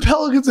 The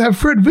Pelicans have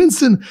Fred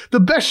Vinson, the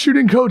best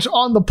shooting coach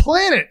on the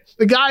planet.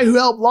 The guy who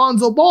helped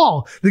Lonzo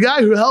Ball, the guy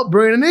who helped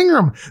Brandon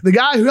Ingram, the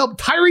guy who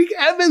helped Tyreek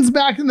Evans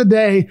back in the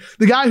day,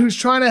 the guy who's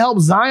trying to help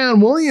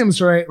Zion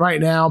Williams right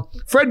now.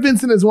 Fred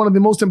Vinson is one of the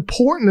most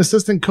important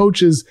assistant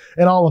coaches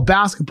in all of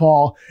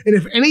basketball. And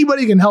if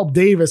anybody can help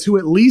Davis, who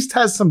at least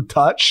has some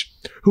touch,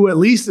 who at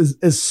least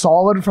is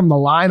solid from the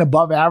line,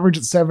 above average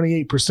at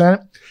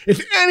 78%.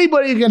 If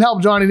anybody can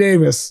help Johnny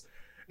Davis,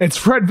 it's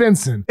Fred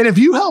Vinson. And if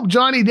you help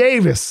Johnny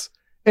Davis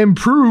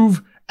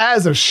improve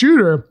as a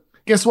shooter,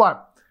 guess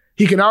what?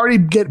 He can already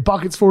get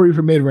buckets for you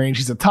from mid-range.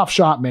 He's a tough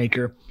shot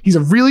maker. He's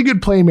a really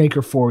good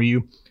playmaker for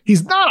you.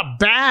 He's not a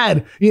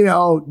bad,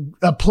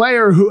 a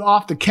player who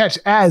off the catch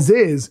as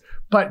is,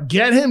 but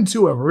get him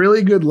to a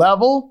really good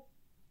level.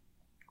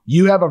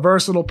 You have a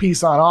versatile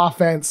piece on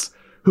offense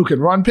who can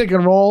run pick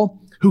and roll,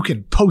 who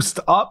can post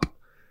up.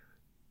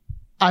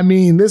 I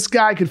mean, this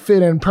guy could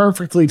fit in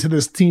perfectly to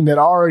this team that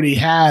already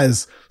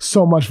has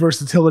so much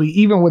versatility,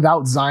 even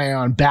without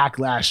Zion back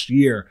last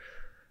year.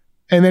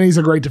 And then he's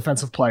a great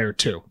defensive player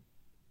too.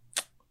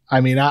 I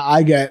mean,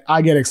 I get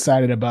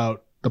excited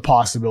about the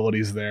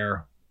possibilities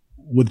there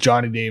with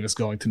Johnny Davis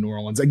going to New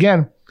Orleans.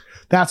 Again,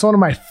 that's one of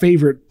my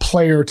favorite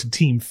player to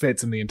team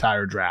fits in the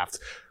entire draft.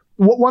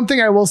 One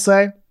thing I will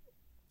say,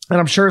 and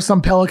I'm sure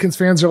some Pelicans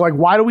fans are like,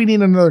 why do we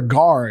need another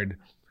guard?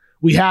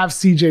 We have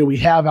CJ, we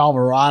have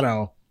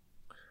Alvarado.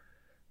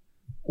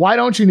 Why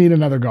don't you need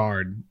another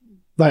guard?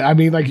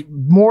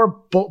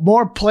 More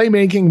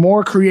playmaking,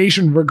 more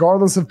creation,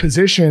 regardless of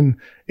position,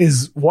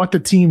 is what the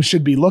team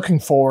should be looking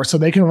for, so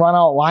they can run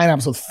out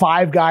lineups with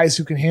 5 guys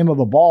who can handle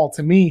the ball.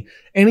 To me,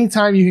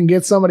 anytime you can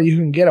get somebody who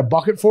can get a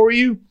bucket for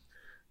you,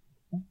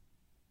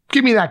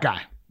 give me that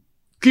guy.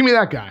 Give me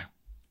that guy.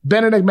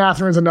 Benedict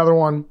Mathurin's another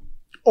one.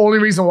 Only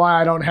reason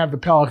why I don't have the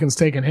Pelicans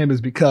taking him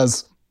is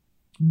because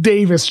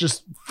Davis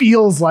just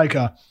feels like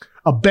a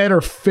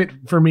better fit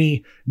for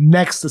me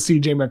next to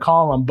CJ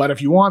McCollum. But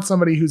if you want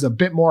somebody who's a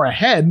bit more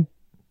ahead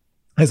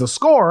as a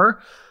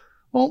scorer,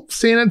 well,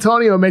 San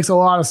Antonio makes a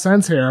lot of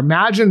sense here.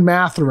 Imagine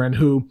Mathurin,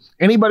 who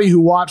anybody who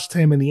watched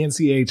him in the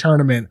NCAA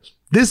tournament,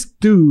 this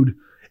dude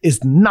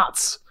is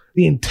nuts.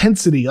 The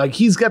intensity,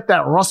 he's got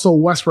that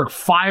Russell Westbrook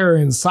fire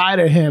inside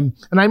of him.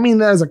 And I mean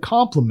that as a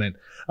compliment.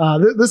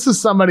 This is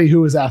somebody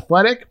who is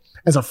athletic.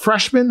 As a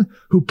freshman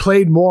who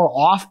played more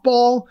off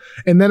ball,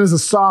 and then as a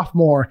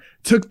sophomore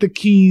took the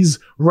keys,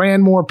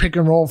 ran more pick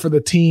and roll for the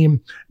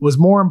team, was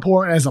more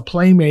important as a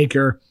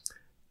playmaker.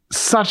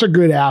 Such a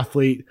good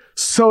athlete,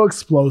 so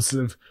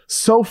explosive,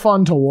 so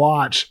fun to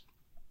watch.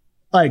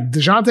 Like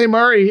DeJounte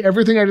Murray,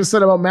 everything I just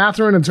said about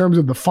Mathurin in terms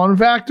of the fun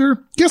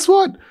factor, guess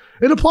what?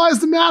 It applies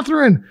to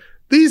Mathurin.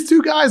 These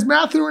two guys,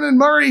 Mathurin and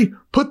Murray,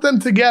 put them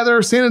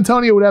together. San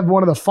Antonio would have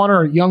one of the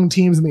funner young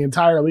teams in the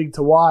entire league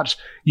to watch.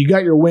 You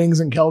got your wings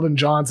and Keldon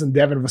Johnson,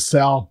 Devin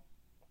Vassell,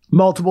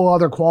 multiple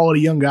other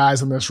quality young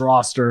guys on this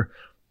roster.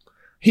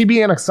 He'd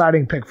be an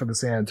exciting pick for the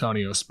San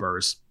Antonio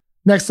Spurs.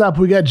 Next up,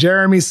 we got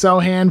Jeremy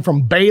Sochan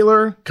from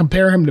Baylor.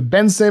 Compare him to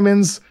Ben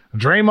Simmons,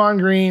 Draymond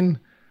Green,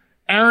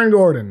 Aaron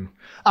Gordon.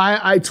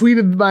 I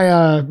tweeted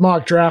my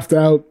mock draft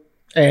out,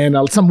 and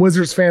some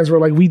Wizards fans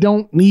were like, we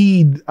don't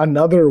need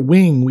another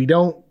wing. We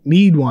don't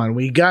need one.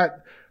 We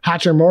got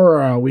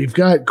Hachimura. We've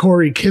got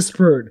Corey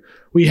Kispert.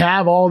 We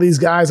have all these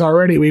guys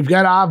already. We've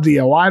got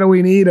Avdia. Why do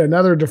we need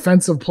another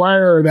defensive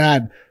player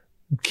that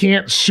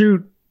can't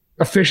shoot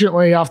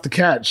efficiently off the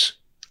catch?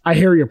 I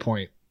hear your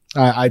point.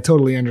 I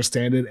totally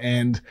understand it.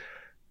 And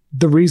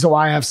the reason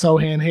why I have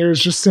Sochan here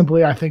is just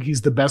simply I think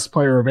he's the best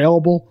player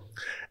available.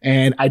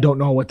 And I don't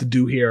know what to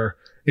do here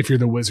if you're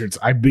the Wizards.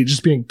 I'd be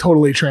just being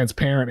totally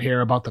transparent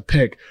here about the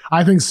pick.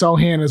 I think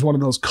Sochan is one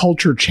of those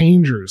culture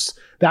changers.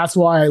 That's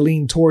why I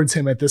lean towards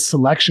him at this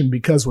selection,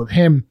 because with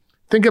him,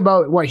 think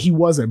about what he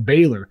was at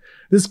Baylor.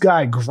 This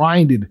guy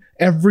grinded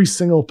every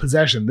single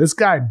possession. This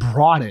guy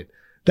brought it.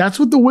 That's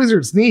what the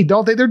Wizards need,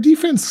 don't they? Their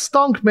defense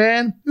stunk,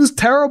 man. It was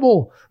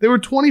terrible. They were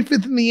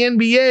 25th in the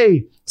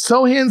NBA.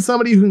 Sochan's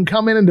somebody who can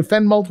come in and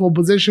defend multiple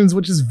positions,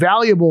 which is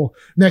valuable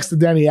next to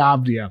Deni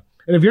Avdia.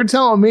 And if you're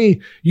telling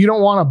me you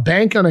don't want to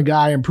bank on a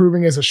guy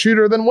improving as a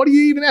shooter, then what do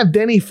you even have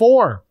Deni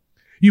for?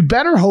 You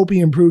better hope he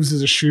improves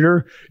as a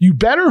shooter. You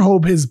better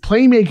hope his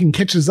playmaking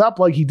catches up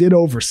like he did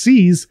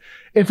overseas.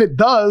 If it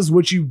does,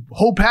 which you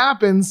hope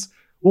happens,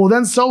 well,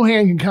 then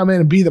Sochan can come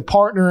in and be the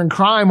partner in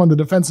crime on the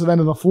defensive end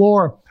of the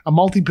floor, a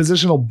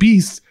multi-positional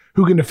beast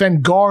who can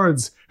defend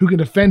guards, who can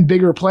defend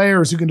bigger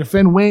players, who can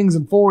defend wings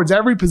and forwards,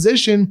 every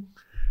position.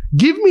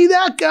 Give me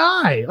that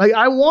guy. Like,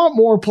 I want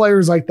more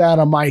players like that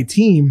on my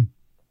team.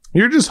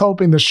 You're just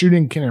hoping the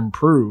shooting can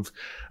improve.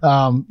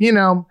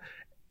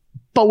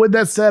 But with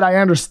that said, I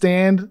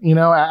understand,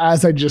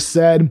 as I just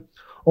said,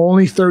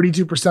 only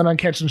 32% on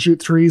catch and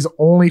shoot threes,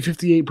 only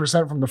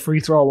 58% from the free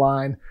throw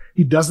line.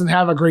 He doesn't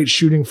have a great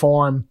shooting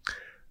form.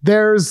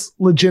 There's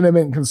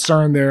legitimate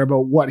concern there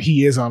about what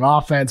he is on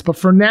offense. But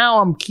for now,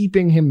 I'm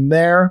keeping him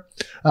there.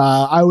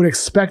 I would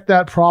expect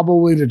that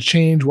probably to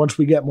change once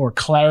we get more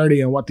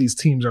clarity on what these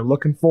teams are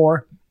looking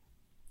for.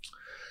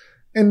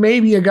 And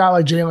maybe a guy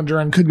like Jalen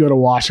Duren could go to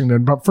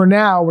Washington. But for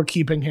now, we're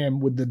keeping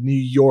him with the New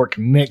York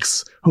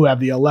Knicks, who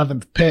have the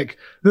 11th pick.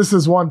 This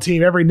is one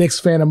team, every Knicks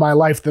fan in my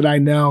life that I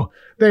know,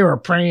 they were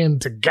praying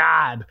to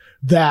God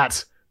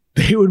that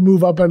they would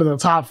move up into the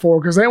top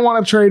 4 because they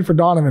want to trade for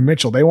Donovan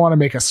Mitchell. They want to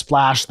make a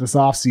splash this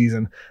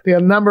offseason.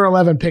 The number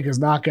 11 pick is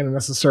not going to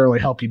necessarily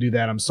help you do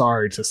that, I'm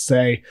sorry to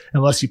say,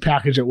 unless you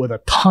package it with a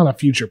ton of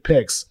future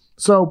picks.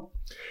 So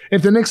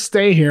if the Knicks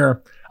stay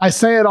here, I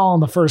say it all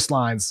in the first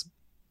lines.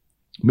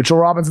 Mitchell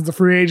Robinson's a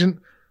free agent.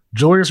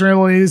 Julius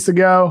Randle needs to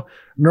go.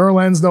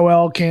 Nerlens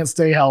Noel can't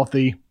stay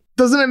healthy.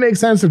 Doesn't it make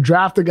sense to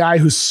draft a guy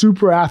who's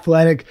super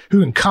athletic, who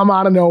can come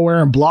out of nowhere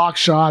and block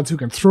shots, who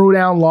can throw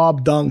down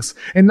lob dunks,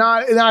 and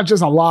not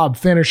just a lob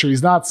finisher?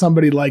 He's not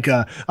somebody like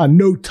a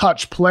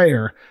no-touch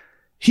player.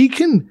 He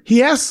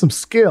has some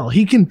skill.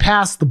 He can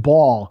pass the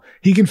ball.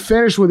 He can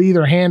finish with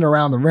either hand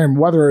around the rim,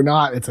 whether or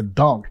not it's a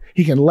dunk.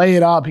 He can lay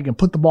it up. He can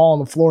put the ball on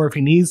the floor if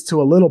he needs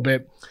to a little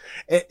bit.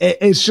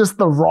 It's just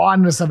the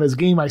rawness of his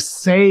game. I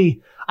say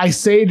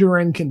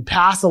Duren can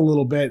pass a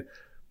little bit,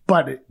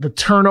 but the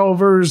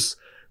turnovers,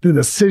 the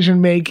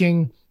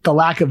decision-making, the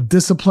lack of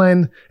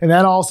discipline, and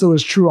that also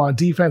is true on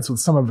defense with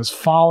some of his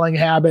fouling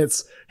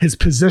habits, his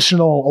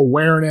positional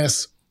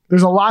awareness.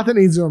 There's a lot that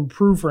needs to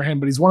improve for him,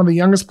 but he's one of the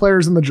youngest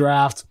players in the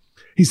draft.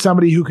 He's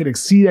somebody who could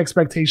exceed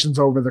expectations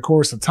over the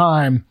course of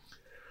time.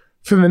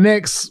 For the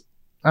Knicks,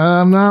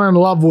 I'm not in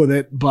love with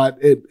it, but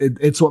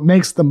it's what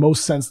makes the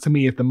most sense to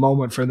me at the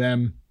moment for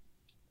them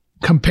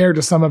compared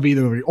to some of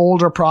either the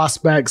older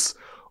prospects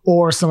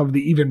or some of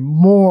the even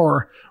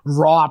more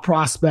raw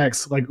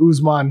prospects like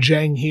Ousmane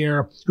Dieng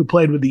here, who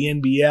played with the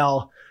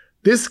NBL.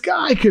 This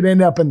guy could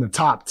end up in the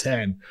top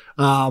 10.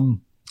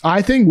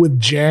 I think with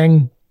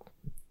Dieng,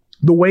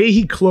 the way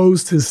he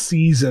closed his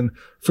season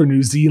for the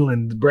New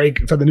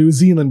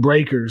Zealand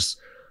Breakers,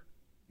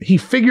 he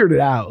figured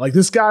it out. Like,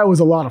 this guy was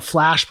a lot of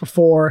flash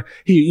before.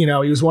 He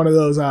was one of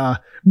those $1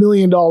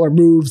 million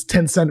moves,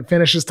 10-cent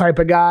finishes type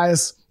of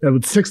guys. That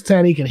with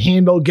 6'10", he can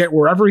handle, get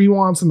wherever he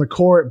wants in the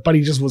court, but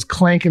he just was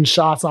clanking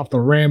shots off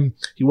the rim.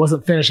 He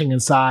wasn't finishing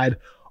inside.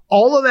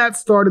 All of that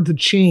started to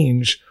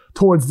change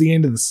towards the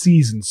end of the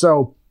season.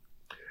 So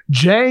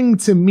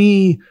Dieng, to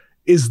me,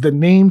 is the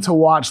name to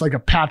watch, like a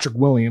Patrick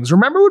Williams.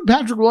 Remember when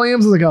Patrick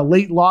Williams was like a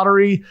late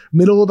lottery,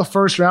 middle of the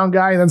first round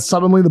guy, and then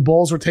suddenly the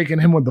Bulls were taking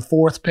him with the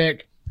 4th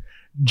pick?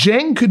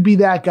 Dieng could be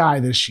that guy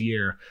this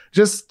year.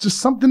 Just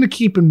something to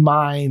keep in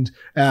mind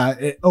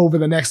over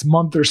the next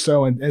month or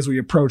so, and as we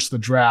approach the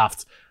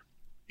draft.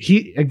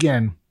 Keep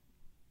an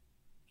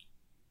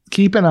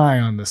eye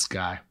on this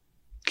guy.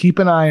 Keep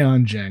an eye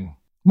on Dieng.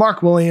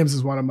 Mark Williams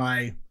is one of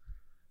my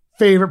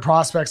favorite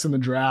prospects in the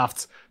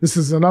draft. This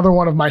is another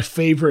one of my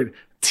favorite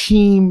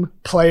team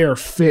player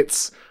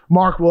fits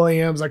Mark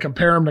Williams. I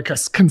compare him to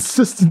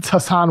consistent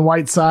Hassan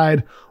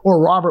Whiteside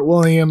or Robert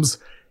Williams.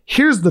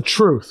 Here's the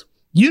truth.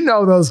 You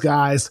know those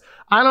guys.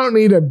 I don't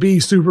need to be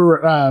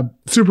super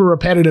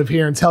repetitive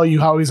here and tell you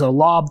how he's a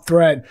lob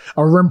threat,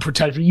 a rim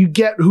protector. You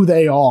get who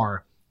they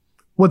are.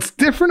 What's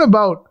different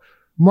about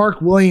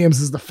Mark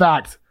Williams is the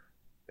fact,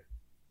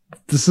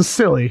 this is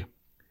silly,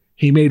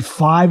 he made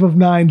 5 of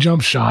 9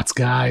 jump shots,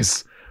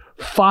 guys.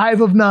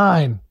 5 of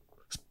 9.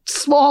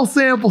 Small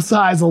sample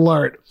size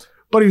alert.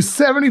 But he's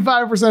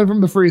 75%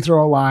 from the free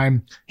throw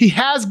line. He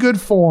has good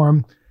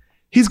form.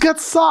 He's got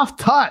soft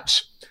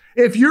touch.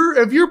 If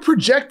you're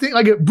projecting,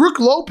 like, if Brook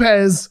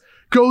Lopez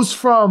goes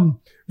from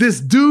this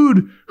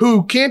dude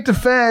who can't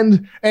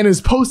defend and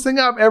is posting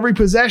up every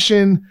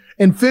possession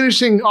and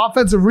finishing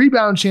offensive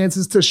rebound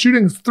chances to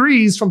shooting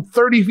threes from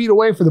 30 feet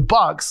away for the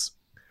Bucks,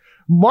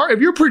 if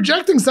you're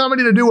projecting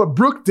somebody to do what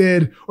Brook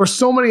did or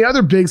so many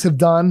other bigs have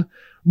done,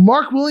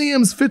 Mark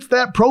Williams fits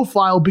that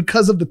profile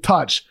because of the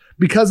touch,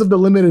 because of the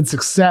limited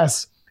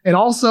success. And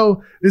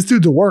also, this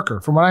dude's a worker.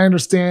 From what I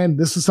understand,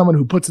 this is someone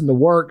who puts in the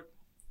work.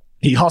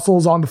 He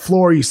hustles on the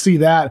floor, you see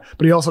that,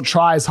 but he also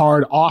tries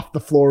hard off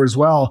the floor as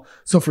well.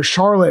 So for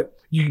Charlotte,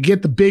 you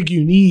get the big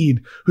you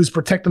need, who's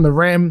protecting the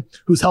rim,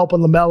 who's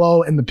helping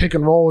LaMelo in the pick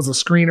and roll as a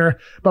screener,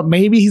 but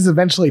maybe he's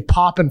eventually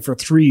popping for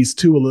threes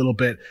too a little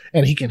bit,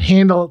 and he can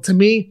handle it. To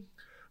me,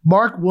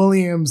 Mark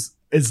Williams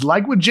is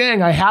like with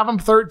Jang. I have him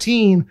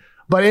 13,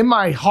 but in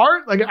my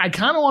heart, like, I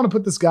kind of want to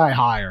put this guy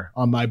higher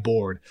on my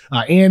board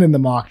and in the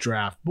mock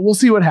draft, but we'll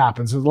see what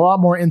happens. There's a lot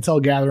more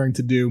intel gathering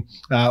to do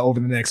over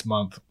the next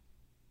month.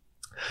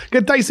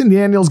 Got Dyson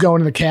Daniels going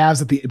to the Cavs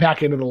at the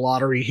back end of the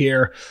lottery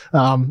here.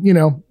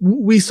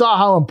 We saw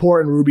how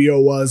important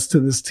Rubio was to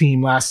this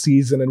team last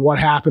season and what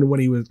happened when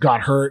he got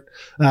hurt.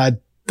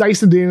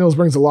 Dyson Daniels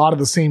brings a lot of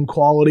the same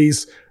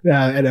qualities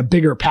at a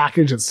bigger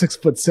package at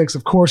 6'6".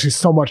 Of course, he's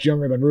so much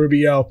younger than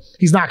Rubio.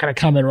 He's not going to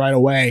come in right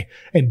away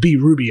and be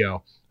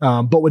Rubio.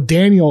 But with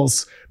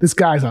Daniels, this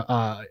guy's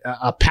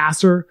a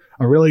passer,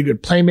 a really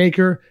good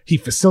playmaker. He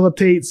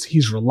facilitates.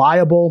 He's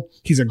reliable.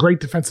 He's a great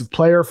defensive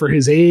player for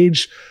his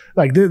age.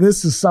 Like,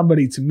 this is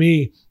somebody to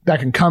me that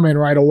can come in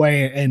right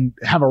away and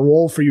have a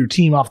role for your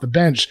team off the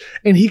bench.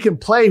 And he can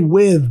play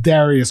with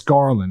Darius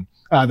Garland.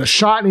 The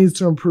shot needs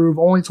to improve,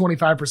 only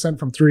 25%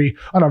 from 3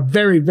 on a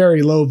very,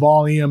 very low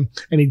volume.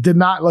 And he did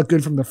not look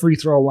good from the free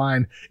throw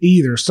line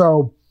either.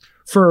 So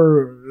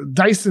for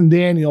Dyson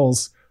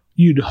Daniels,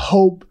 you'd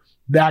hope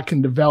that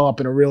can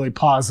develop in a really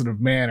positive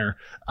manner.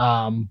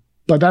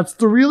 But that's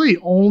the really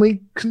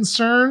only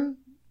concern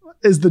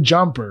is the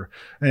jumper.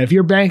 And if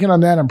you're banking on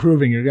that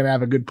improving, you're going to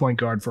have a good point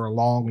guard for a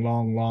long,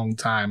 long, long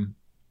time.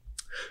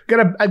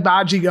 Got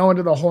Agbaji going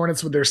to the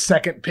Hornets with their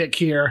second pick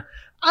here.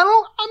 I'm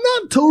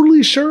not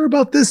totally sure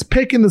about this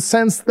pick in the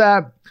sense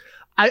that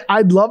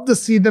I'd love to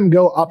see them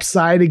go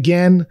upside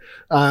again.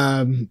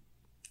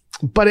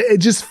 But it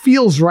just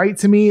feels right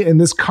to me in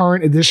this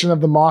current edition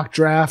of the mock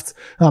draft.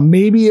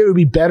 Maybe it would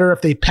be better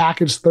if they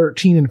package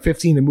 13 and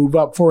 15 and move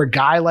up for a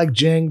guy like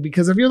Jang,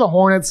 because if you're the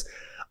Hornets,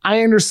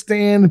 I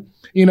understand,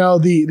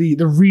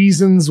 the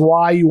reasons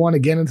why you want to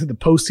get into the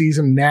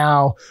postseason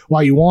now,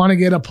 why you want to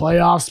get a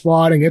playoff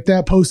spot and get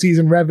that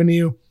postseason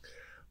revenue,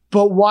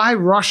 but why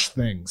rush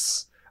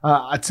things?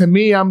 To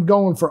me, I'm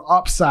going for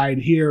upside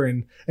here,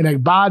 and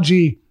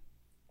Agbaji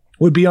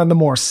would be on the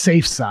more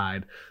safe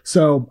side.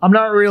 So I'm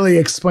not really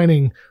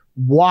explaining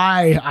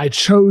why I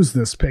chose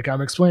this pick.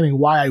 I'm explaining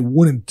why I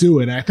wouldn't do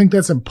it. And I think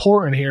that's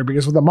important here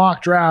because with the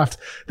mock draft,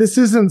 this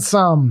isn't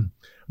some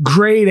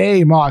grade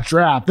A mock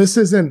draft. This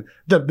isn't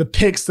the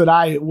picks that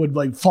I would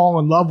like fall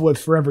in love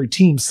with for every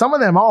team. Some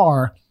of them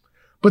are,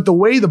 but the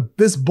way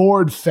this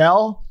board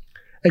fell,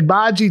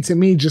 Agbaji to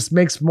me just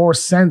makes more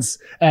sense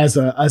as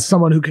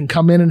someone who can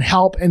come in and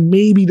help and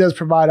maybe does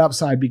provide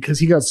upside because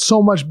he got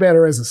so much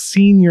better as a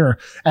senior,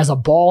 as a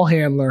ball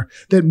handler,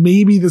 that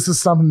maybe this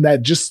is something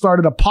that just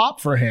started to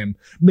pop for him.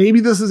 Maybe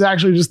this is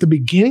actually just the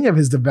beginning of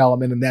his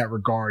development in that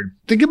regard.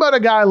 Think about a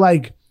guy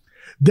like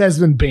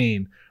Desmond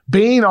Bane.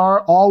 Bane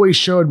always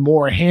showed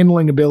more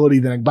handling ability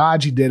than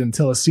Agbaji did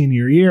until his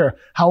senior year.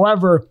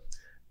 However,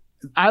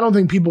 I don't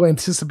think people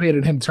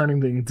anticipated him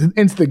turning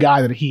into the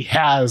guy that he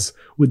has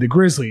with the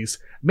Grizzlies.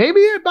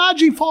 Maybe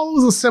Agbaji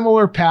follows a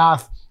similar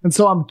path. And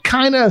so I'm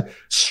kind of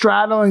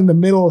straddling the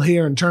middle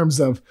here in terms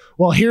of,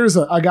 well, here's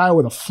a guy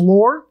with a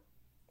floor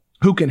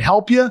who can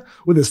help you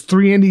with his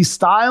 3-and-D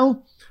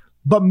style,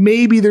 but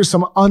maybe there's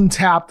some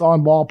untapped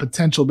on-ball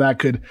potential that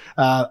could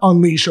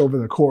unleash over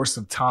the course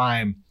of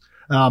time.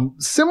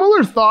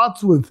 Similar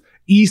thoughts with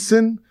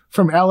Eason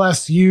from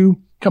LSU.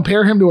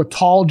 Compare him to a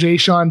tall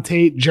Jayshawn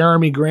Tate,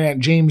 Jeremy Grant,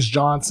 James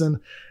Johnson.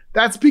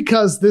 That's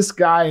because this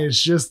guy is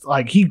just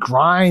like, he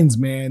grinds,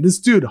 man. This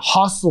dude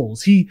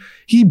hustles. He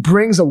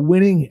brings a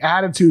winning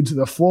attitude to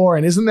the floor.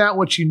 And isn't that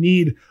what you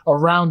need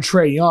around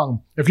Trae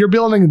Young? If you're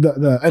building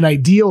an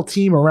ideal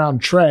team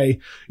around Trae,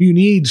 you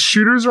need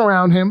shooters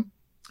around him.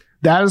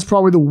 That is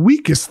probably the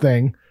weakest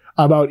thing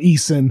about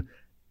Eason,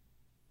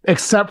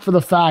 except for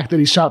the fact that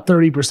he shot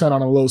 30%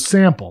 on a low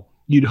sample.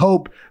 You'd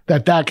hope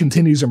that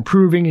continues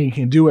improving and he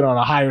can do it on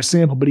a higher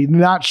sample, but he did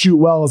not shoot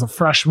well as a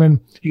freshman.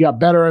 He got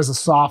better as a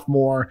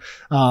sophomore.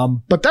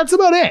 But that's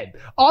about it.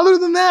 Other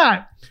than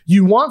that,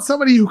 you want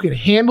somebody who can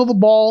handle the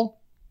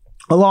ball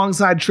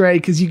alongside Trey,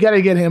 because you got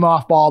to get him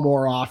off ball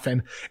more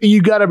often. And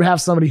you got to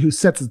have somebody who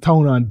sets the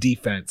tone on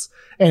defense.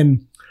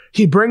 And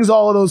he brings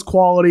all of those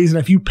qualities. And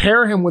if you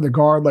pair him with a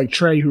guard like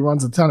Trey, who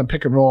runs a ton of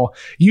pick and roll,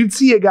 you'd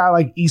see a guy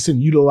like Eason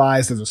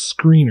utilized as a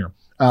screener.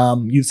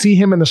 You'd see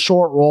him in the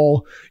short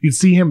roll. You'd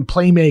see him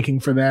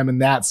playmaking for them in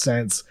that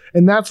sense.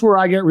 And that's where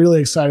I get really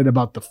excited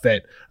about the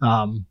fit.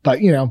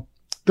 But, you know,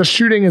 the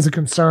shooting is a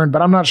concern,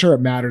 but I'm not sure it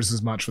matters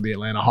as much for the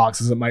Atlanta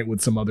Hawks as it might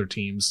with some other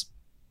teams.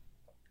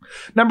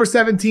 Number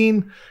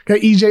 17, got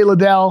EJ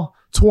Liddell,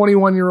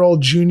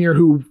 21-year-old junior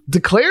who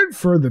declared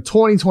for the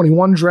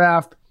 2021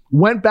 draft,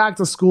 went back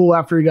to school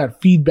after he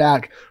got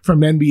feedback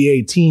from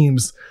NBA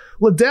teams.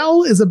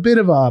 Liddell is a bit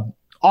of a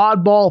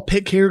oddball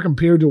pick here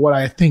compared to what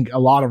I think a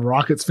lot of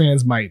Rockets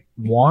fans might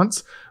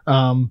want.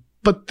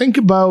 But think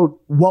about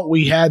what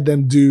we had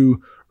them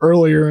do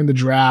earlier in the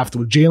draft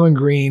with Jalen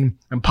Green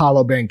and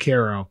Paolo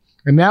Banchero.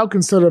 And now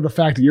consider the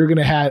fact that you're going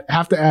to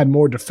have to add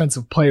more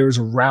defensive players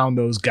around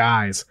those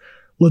guys.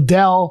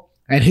 Liddell,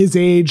 at his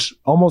age,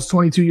 almost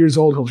 22 years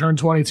old, he'll turn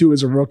 22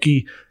 as a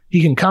rookie.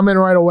 He can come in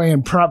right away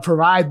and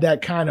provide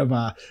that kind of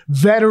a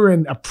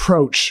veteran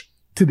approach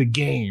to the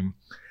game.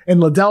 And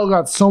Liddell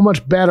got so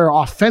much better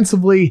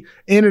offensively,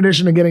 in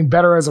addition to getting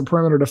better as a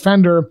perimeter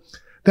defender,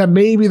 that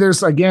maybe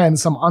there's, again,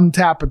 some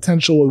untapped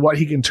potential with what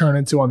he can turn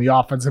into on the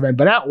offensive end.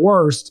 But at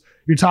worst,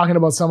 you're talking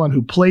about someone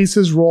who plays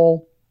his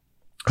role,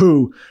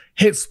 who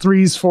hits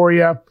threes for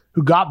you,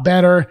 who got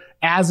better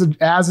as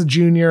a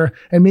junior,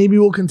 and maybe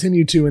will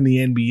continue to in the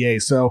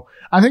NBA. So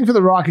I think for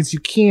the Rockets, you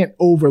can't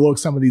overlook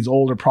some of these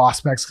older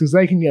prospects because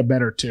they can get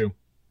better too.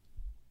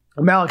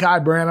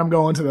 Malachi Branham, I'm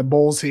going to the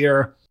Bulls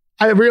here.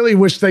 I really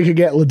wish they could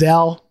get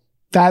Liddell.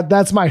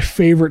 That's my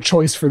favorite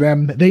choice for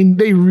them.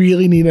 They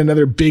really need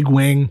another big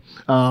wing.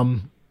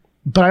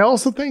 But I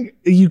also think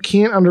you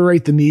can't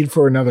underrate the need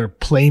for another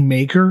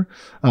playmaker.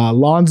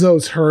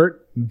 Lonzo's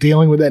hurt,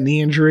 dealing with that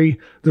knee injury.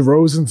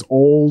 DeRozan's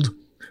old.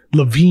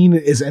 Levine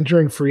is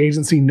entering free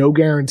agency. No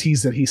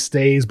guarantees that he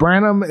stays.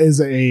 Branham is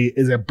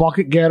a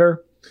bucket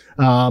getter.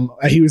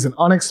 He was an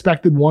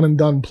unexpected one and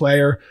done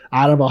player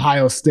out of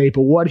Ohio State,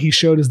 but what he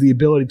showed is the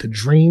ability to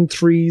drain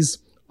threes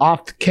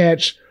off the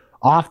catch,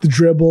 off the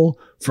dribble,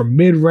 from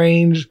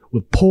mid-range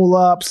with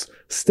pull-ups,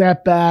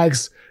 step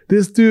backs.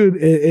 This dude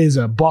is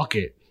a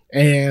bucket.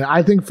 And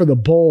I think for the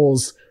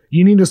Bulls,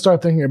 you need to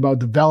start thinking about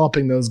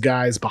developing those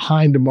guys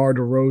behind DeMar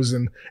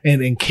DeRozan.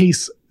 And in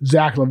case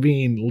Zach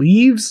LaVine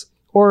leaves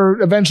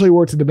or eventually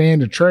were to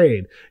demand a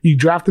trade, you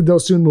drafted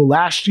Dosunmu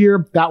last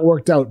year. That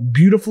worked out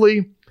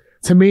beautifully.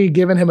 To me,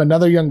 giving him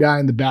another young guy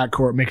in the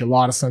backcourt make a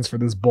lot of sense for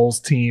this Bulls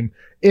team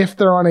if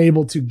they're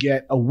unable to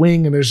get a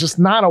wing. And there's just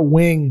not a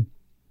wing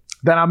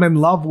that I'm in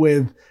love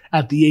with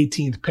at the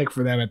 18th pick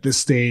for them at this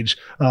stage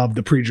of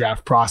the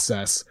pre-draft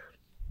process.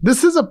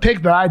 This is a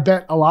pick that I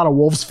bet a lot of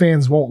Wolves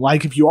fans won't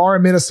like. If you are a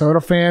Minnesota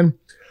fan,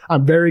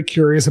 I'm very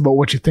curious about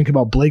what you think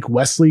about Blake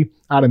Wesley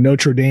out of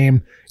Notre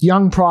Dame.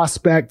 Young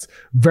prospect,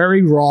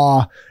 very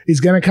raw. He's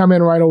going to come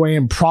in right away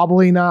and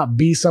probably not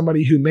be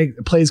somebody who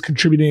plays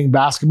contributing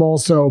basketball.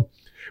 So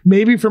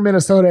maybe for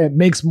Minnesota, it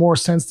makes more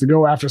sense to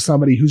go after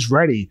somebody who's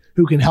ready,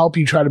 who can help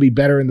you try to be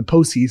better in the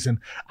postseason.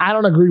 I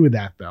don't agree with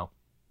that, though.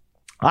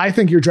 I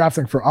think you're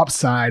drafting for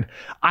upside.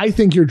 I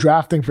think you're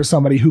drafting for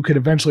somebody who could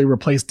eventually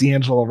replace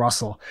D'Angelo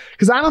Russell,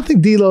 because I don't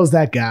think D'Lo's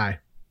that guy.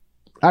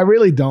 I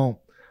really don't.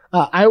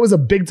 I was a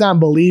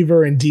big-time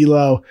believer in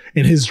D'Lo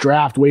in his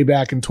draft way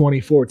back in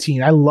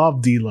 2014. I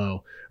love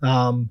D'Lo.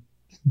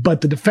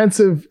 But the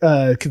defensive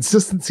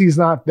consistency is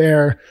not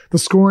there. The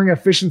scoring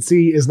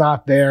efficiency is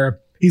not there.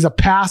 He's a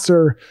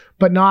passer,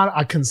 but not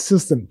a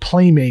consistent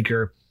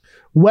playmaker.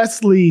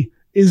 Wesley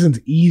isn't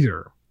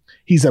either.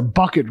 He's a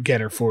bucket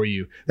getter for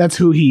you. That's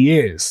who he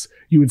is.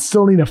 You would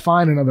still need to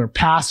find another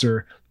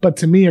passer. But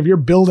to me, if you're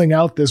building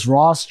out this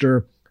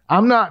roster,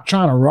 I'm not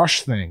trying to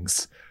rush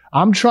things.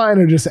 I'm trying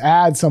to just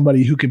add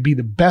somebody who could be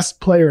the best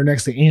player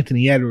next to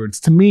Anthony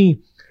Edwards. To me,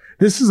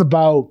 this is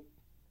about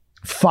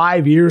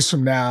 5 years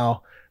from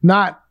now,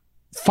 not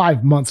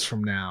 5 months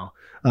from now.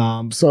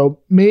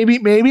 So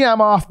maybe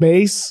I'm off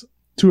base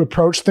to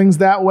approach things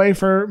that way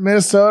for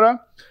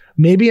Minnesota.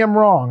 Maybe I'm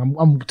wrong.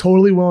 I'm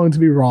totally willing to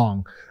be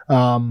wrong.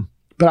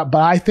 But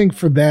I think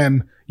for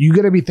them, you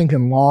got to be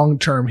thinking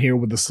long-term here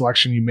with the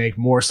selection you make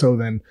more so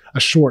than a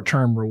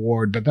short-term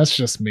reward. But that's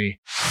just me.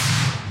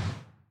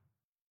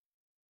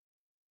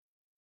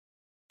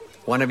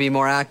 Want to be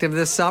more active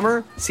this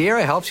summer?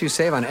 Sierra helps you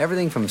save on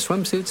everything from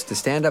swimsuits to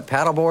stand-up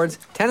paddleboards,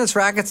 tennis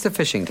rackets to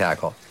fishing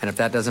tackle. And if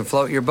that doesn't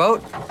float your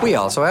boat, we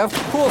also have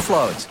pool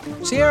floats.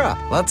 Sierra,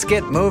 let's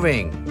get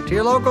moving to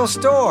your local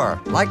store,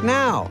 like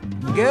now.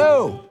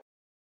 Go!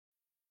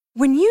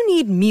 When you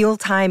need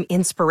mealtime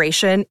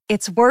inspiration,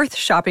 it's worth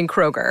shopping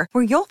Kroger,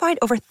 where you'll find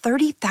over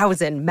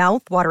 30,000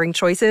 mouth-watering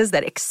choices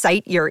that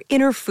excite your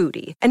inner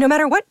foodie. And no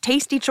matter what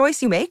tasty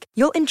choice you make,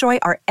 you'll enjoy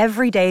our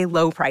everyday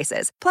low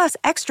prices, plus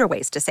extra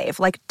ways to save,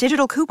 like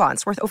digital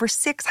coupons worth over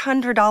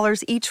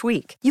 $600 each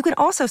week. You can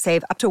also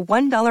save up to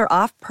 $1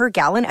 off per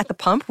gallon at the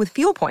pump with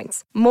fuel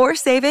points. More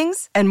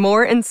savings and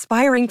more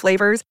inspiring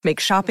flavors make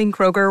shopping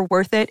Kroger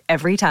worth it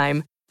every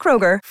time.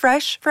 Kroger,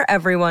 fresh for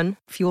everyone.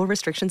 Fuel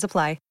restrictions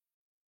apply.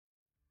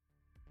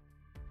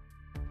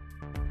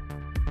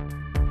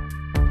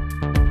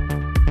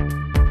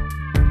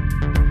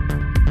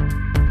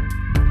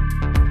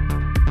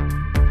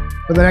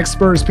 For the next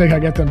Spurs pick, I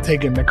get them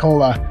taking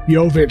Nikola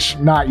Jovic,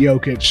 not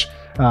Jokic.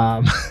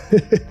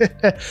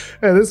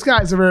 This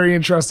guy's a very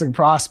interesting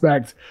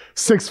prospect.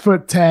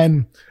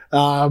 6'10",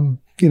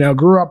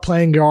 grew up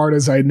playing guard,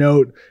 as I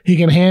note. He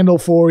can handle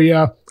for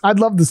you. I'd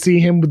love to see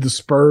him with the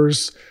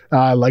Spurs.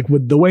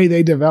 With the way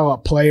they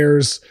develop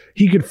players,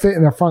 he could fit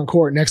in the front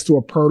court next to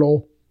a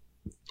Poeltl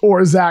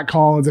or Zach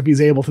Collins if he's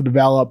able to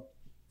develop.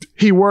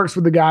 He works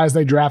with the guys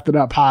they drafted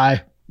up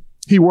high.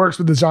 He works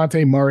with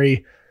DeJounte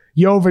Murray.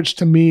 Jovic,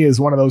 to me,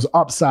 is one of those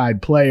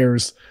upside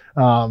players,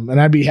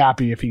 and I'd be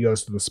happy if he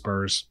goes to the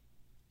Spurs.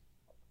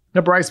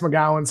 Now, Bryce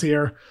McGowan's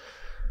here.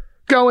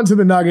 Going to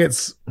the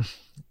Nuggets.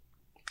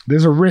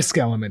 There's a risk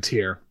element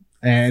here,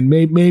 and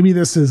maybe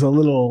this is a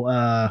little,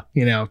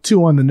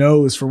 too on the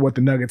nose for what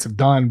the Nuggets have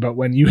done, but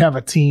when you have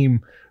a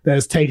team that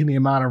has taken the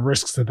amount of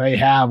risks that they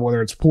have,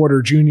 whether it's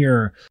Porter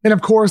Jr., and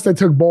of course they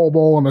took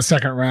Bol in the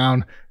second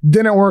round.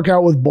 Didn't work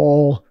out with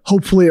Bol.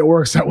 Hopefully it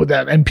works out with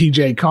that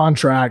MPJ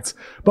contract.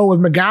 But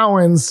with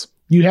McGowan's,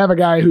 you have a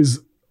guy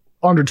who's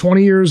under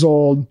 20 years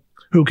old,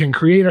 who can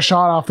create a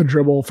shot off the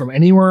dribble from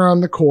anywhere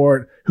on the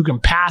court, who can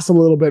pass a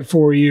little bit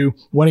for you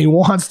when he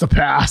wants to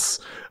pass.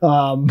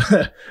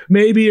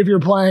 Maybe if you're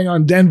playing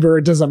on Denver,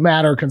 it doesn't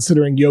matter,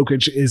 considering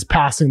Jokic is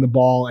passing the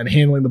ball and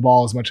handling the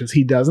ball as much as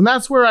he does. And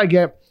that's where I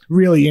get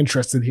really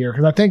interested here,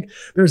 because I think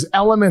there's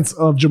elements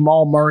of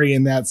Jamal Murray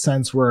in that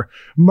sense, where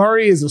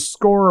Murray is a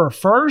scorer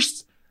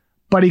first,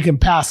 but he can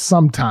pass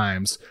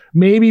sometimes.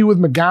 Maybe with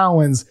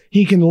McGowan's,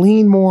 he can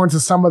lean more into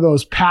some of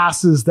those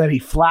passes that he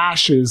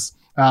flashes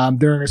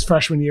during his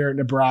freshman year at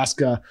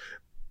Nebraska.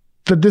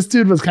 But this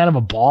dude was kind of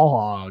a ball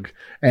hog,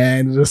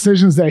 and the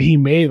decisions that he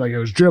made, like it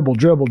was dribble.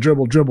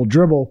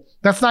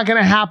 That's not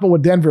going to happen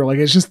with Denver. Like,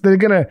 it's just, they're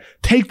going to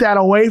take that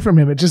away from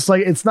him. It's just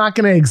like, it's not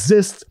going to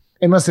exist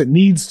unless it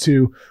needs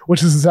to,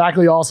 which is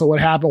exactly also what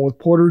happened with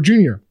Porter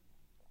Jr.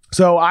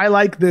 So I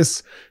like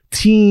this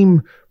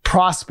team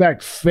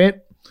prospect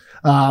fit.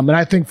 And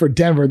I think for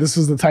Denver, this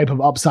is the type of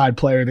upside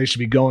player they should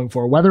be going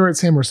for, whether it's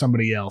him or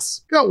somebody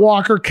else. Got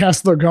Walker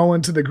Kessler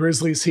going to the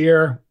Grizzlies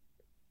here.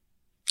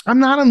 I'm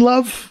not in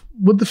love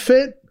with the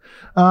fit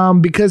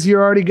because you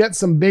already get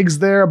some bigs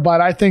there.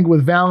 But I think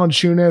with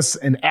Valanciunas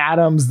and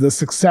Adams, the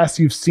success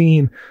you've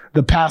seen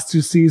the past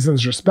two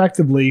seasons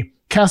respectively,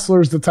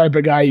 Kessler's the type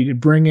of guy you could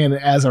bring in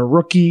as a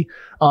rookie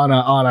on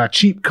a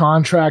cheap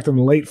contract in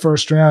the late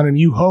first round. And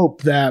you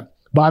hope that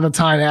by the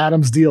time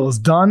Adams' deal is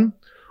done,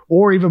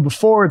 or even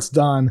before it's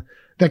done,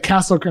 that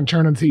Kessler can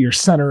turn into your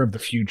center of the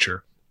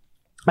future.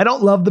 I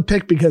don't love the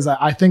pick because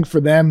I think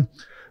for them,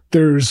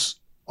 there's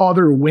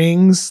other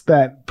wings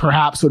that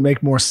perhaps would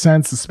make more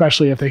sense,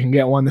 especially if they can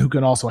get one who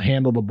can also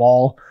handle the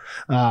ball.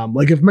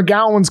 Like if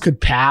McGowan's could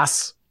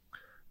pass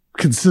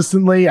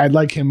consistently, I'd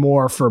like him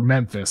more for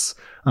Memphis.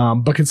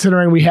 But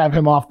considering we have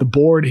him off the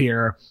board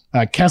here,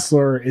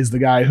 Kessler is the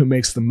guy who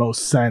makes the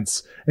most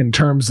sense in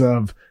terms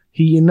of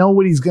you know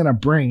what he's going to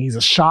bring. He's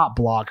a shot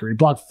blocker. He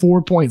blocked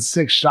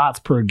 4.6 shots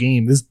per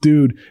game. This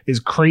dude is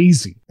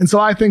crazy. And so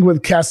I think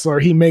with Kessler,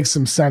 he makes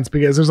some sense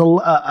because there's a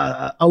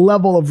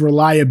level of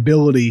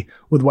reliability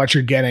with what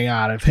you're getting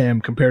out of him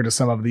compared to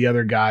some of the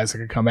other guys that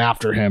could come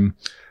after him.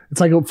 It's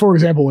like, for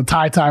example, with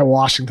Ty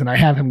Washington, I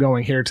have him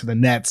going here to the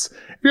Nets.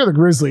 If you're the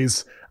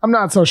Grizzlies, I'm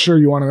not so sure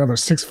you want another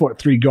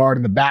 6'3" guard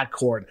in the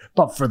backcourt.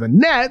 But for the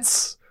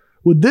Nets,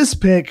 with this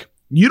pick,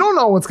 you don't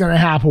know what's going to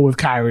happen with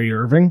Kyrie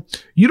Irving.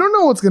 You don't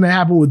know what's going to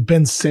happen with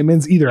Ben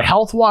Simmons, either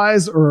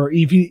health-wise or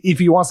if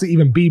he wants to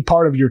even be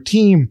part of your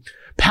team.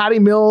 Patty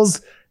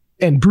Mills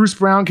and Bruce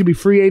Brown can be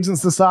free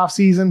agents this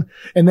offseason,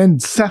 and then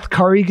Seth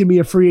Curry can be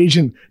a free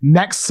agent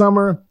next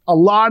summer. A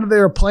lot of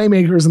their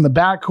playmakers in the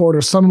backcourt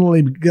are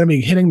suddenly going to be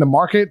hitting the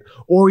market,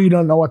 or you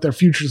don't know what their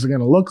futures are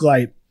going to look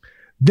like.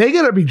 They're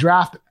going to be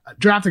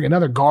drafting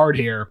another guard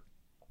here.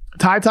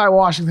 Ty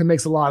Washington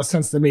makes a lot of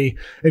sense to me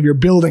if you're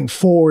building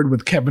forward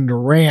with Kevin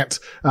Durant,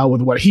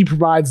 with what he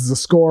provides as a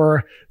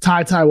scorer.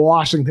 Ty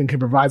Washington can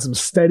provide some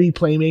steady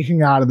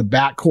playmaking out of the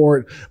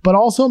backcourt, but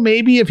also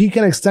maybe if he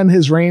can extend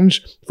his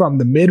range from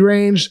the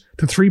mid-range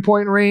to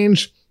three-point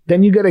range,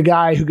 then you get a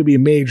guy who could be a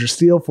major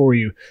steal for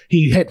you.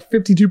 He hit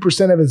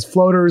 52% of his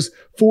floaters,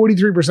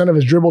 43% of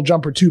his dribble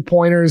jumper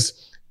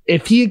two-pointers.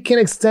 If he can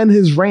extend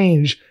his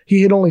range,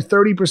 he hit only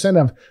 30%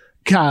 of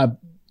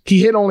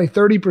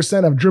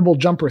dribble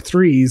jumper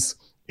threes.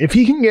 If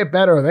he can get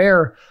better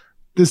there,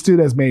 this dude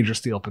has major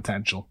steal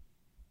potential.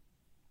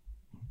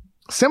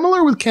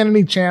 Similar with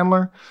Kennedy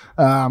Chandler.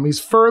 He's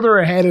further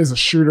ahead as a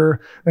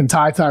shooter than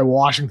Ty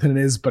Washington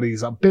is, but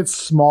he's a bit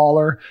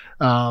smaller.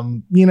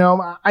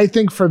 I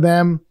think for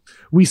them,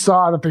 we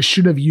saw that they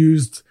should have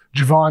used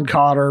Javon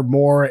Carter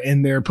more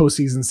in their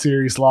postseason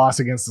series loss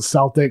against the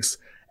Celtics.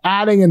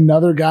 Adding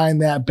another guy in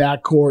that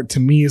backcourt to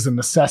me is a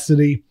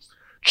necessity.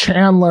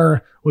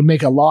 Chandler would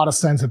make a lot of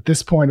sense at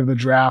this point of the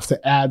draft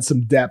to add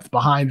some depth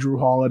behind Drew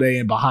Holiday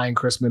and behind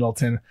Chris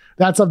Middleton.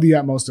 That's of the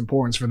utmost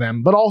importance for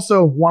them. But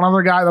also, one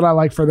other guy that I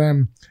like for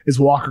them is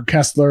Walker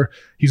Kessler.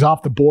 He's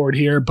off the board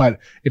here, but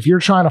if you're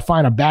trying to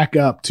find a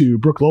backup to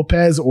Brook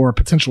Lopez or a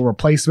potential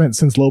replacement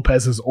since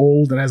Lopez is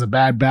old and has a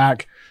bad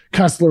back,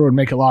 Kessler would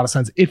make a lot of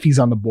sense if he's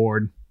on the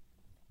board.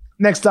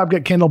 Next up,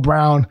 get Kendall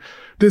Brown.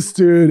 This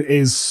dude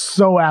is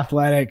so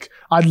athletic.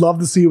 I'd love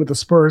to see what the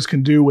Spurs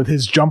can do with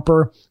his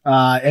jumper.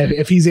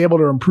 If he's able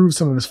to improve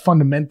some of his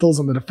fundamentals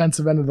on the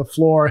defensive end of the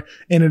floor,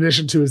 in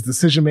addition to his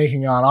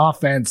decision-making on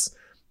offense,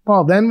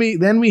 well, then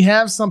we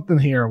have something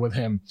here with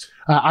him.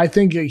 I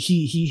think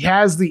he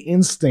has the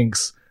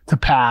instincts to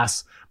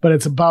pass, but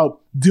it's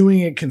about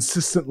doing it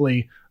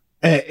consistently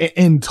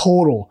in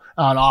total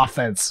on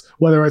offense,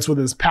 whether it's with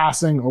his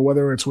passing or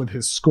whether it's with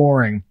his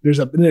scoring. There's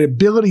an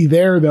ability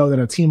there, though, that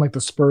a team like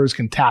the Spurs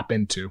can tap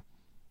into.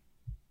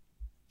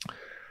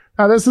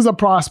 Now, this is a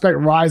prospect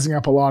rising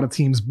up a lot of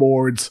teams'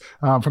 boards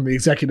from the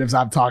executives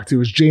I've talked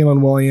to, is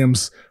Jalen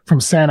Williams from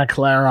Santa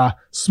Clara,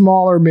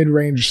 smaller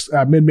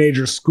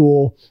mid-major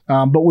school.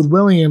 But with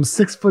Williams,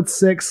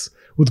 6'6",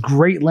 with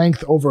great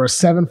length over a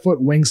 7-foot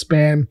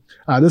wingspan.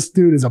 This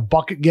dude is a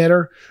bucket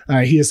getter.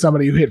 He is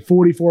somebody who hit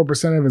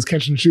 44% of his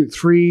catch and shoot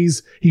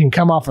threes. He can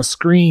come off of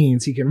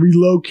screens. He can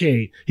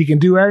relocate. He can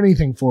do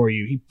anything for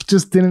you. He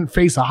just didn't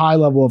face a high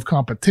level of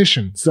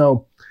competition.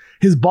 So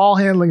his ball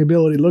handling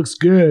ability looks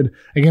good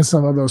against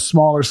some of those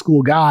smaller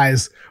school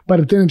guys, but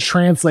it didn't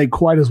translate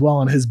quite as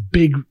well in his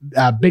big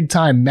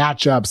time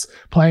matchups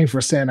playing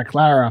for Santa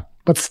Clara.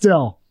 But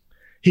still,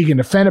 he can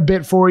defend a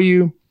bit for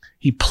you.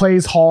 He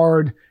plays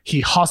hard.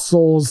 He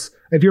hustles.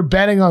 If you're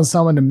betting on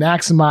someone to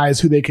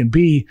maximize who they can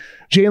be,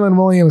 Jalen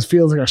Williams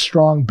feels like a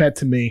strong bet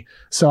to me.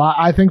 So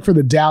I think for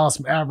the Dallas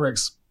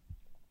Mavericks,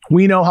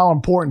 we know how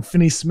important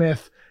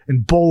Finney-Smith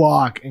and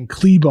Bullock and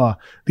Kleba,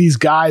 these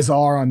guys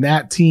are on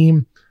that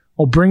team.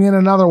 Well, bring in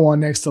another one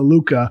next to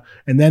Luka,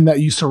 and then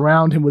that you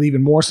surround him with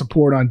even more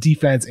support on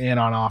defense and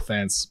on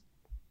offense.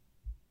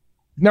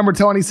 Number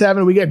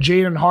 27, we get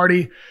Jaden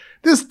Hardy.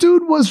 This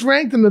dude was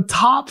ranked in the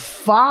top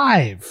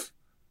 5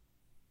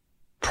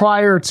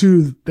 prior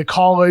to the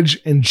college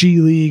and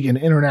G League and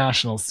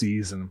international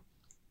season.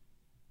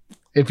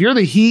 If you're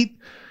the Heat,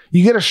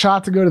 you get a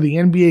shot to go to the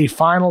NBA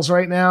Finals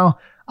right now.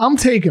 I'm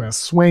taking a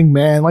swing,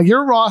 man. Like,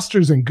 your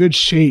roster's in good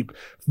shape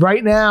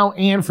right now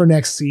and for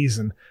next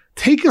season.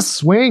 Take a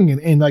swing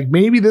and like,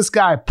 maybe this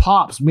guy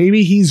pops.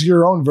 Maybe he's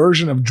your own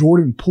version of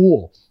Jordan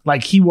Poole,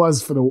 like he was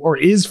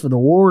is for the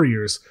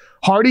Warriors.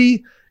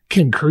 Hardy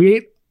can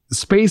create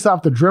space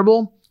off the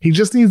dribble. He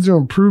just needs to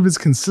improve his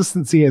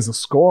consistency as a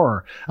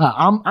scorer.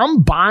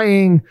 I'm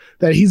buying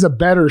that he's a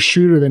better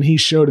shooter than he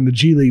showed in the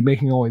G League,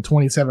 making only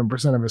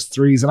 27% of his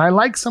threes. And I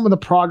like some of the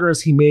progress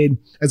he made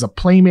as a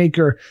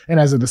playmaker and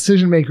as a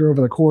decision maker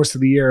over the course of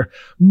the year,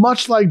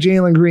 much like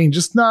Jalen Green,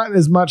 just not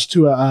as much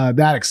to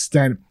that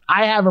extent.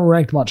 I have him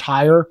ranked much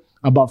higher,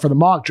 but for the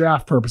mock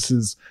draft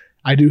purposes,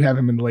 I do have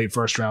him in the late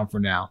first round for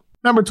now.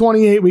 Number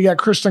 28, we got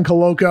Christian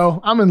Koloko.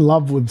 I'm in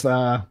love with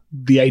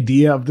the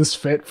idea of this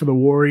fit for the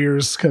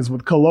Warriors, because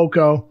with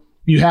Koloko,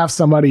 you have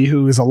somebody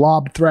who is a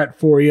lob threat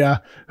for you,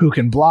 who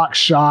can block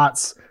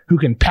shots, who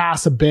can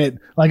pass a bit.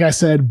 Like I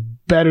said,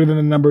 better than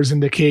the numbers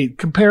indicate.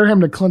 Compare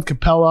him to Clint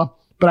Capella,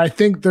 but I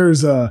think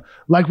there's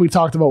like we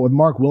talked about with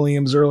Mark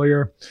Williams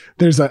earlier,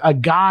 there's a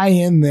guy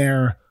in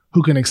there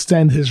who can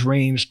extend his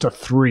range to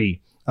 3.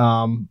 I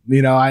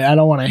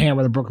don't want to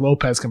hammer the Brook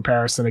Lopez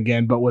comparison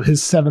again, but with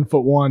his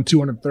 7'1",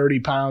 230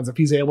 pounds, if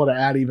he's able to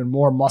add even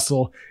more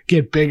muscle,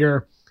 get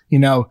bigger,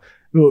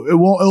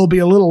 it'll be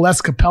a little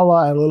less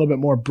Capella and a little bit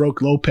more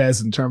Brook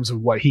Lopez in terms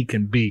of what he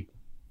can be.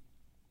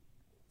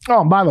 Oh,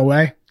 and by the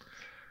way,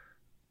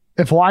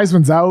 if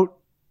Wiseman's out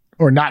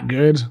or not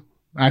good,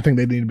 I think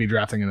they need to be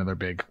drafting another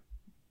big.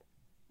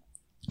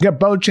 Got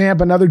Beauchamp,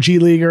 another G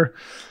Leaguer,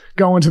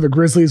 going to the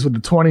Grizzlies with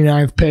the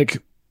 29th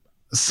pick.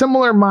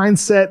 Similar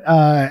mindset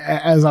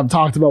as I've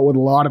talked about with a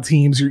lot of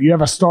teams. You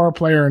have a star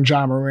player in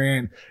John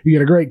Morant. You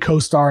get a great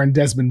co-star in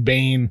Desmond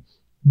Bane.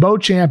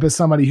 Beauchamp is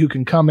somebody who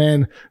can come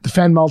in,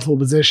 defend multiple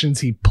positions.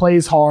 He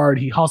plays hard.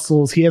 He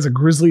hustles. He has a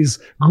Grizzlies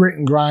grit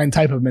and grind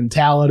type of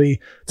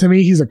mentality. To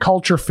me, he's a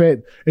culture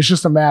fit. It's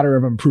just a matter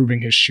of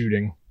improving his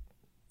shooting.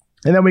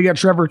 And then we got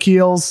Trevor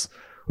Keels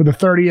with the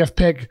 30th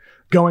pick,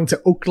 going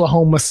to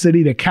Oklahoma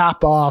City to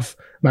cap off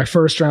my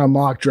first round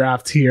mock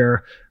draft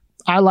here.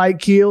 I like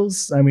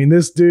Keels. I mean,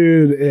 this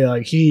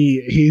dude,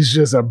 he's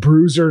just a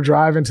bruiser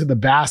driving to the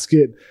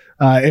basket.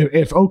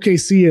 If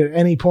OKC at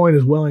any point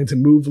is willing to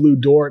move Lou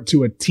Dort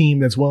to a team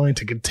that's willing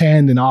to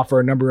contend and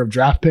offer a number of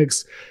draft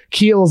picks,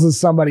 Keels is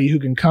somebody who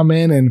can come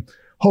in and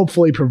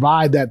hopefully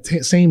provide that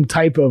same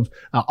type of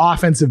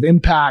offensive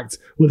impact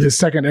with his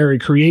secondary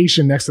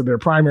creation next to their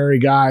primary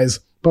guys,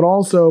 but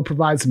also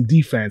provide some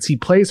defense. He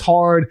plays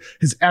hard.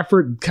 His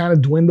effort kind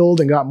of dwindled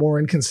and got more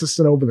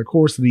inconsistent over the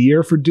course of the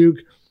year for Duke.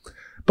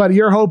 But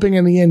you're hoping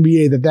in the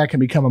NBA that can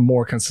become a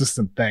more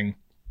consistent thing.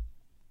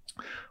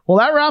 Well,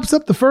 that wraps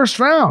up the first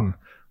round.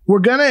 We're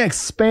going to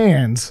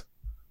expand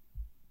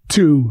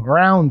to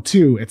round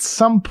 2 at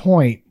some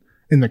point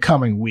in the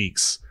coming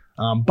weeks.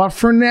 But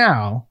for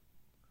now,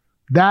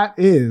 that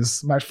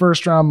is my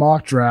first round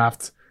mock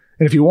draft.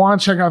 And if you want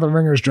to check out the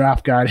Ringers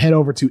draft guide, head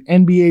over to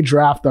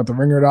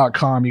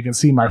nbadraft.theringer.com. You can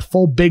see my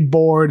full big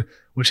board,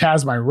 which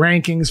has my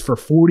rankings for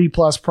 40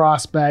 plus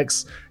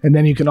prospects. And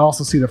then you can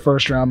also see the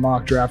first round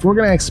mock draft. We're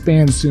going to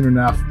expand soon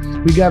enough.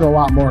 We got a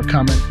lot more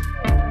coming.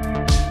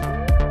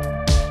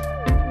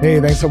 Hey,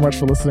 thanks so much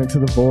for listening to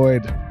The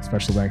Void.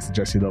 Special thanks to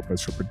Jesse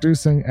Lopez for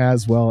producing,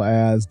 as well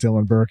as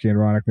Dylan Berkey and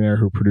Ron McNair,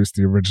 who produced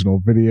the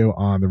original video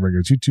on the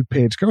Ringers YouTube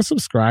page. Go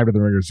subscribe to the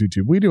Ringers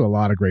YouTube. We do a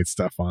lot of great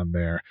stuff on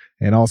there.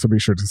 And also be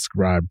sure to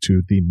subscribe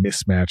to The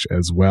Mismatch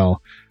as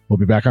well. We'll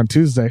be back on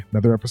Tuesday,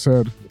 another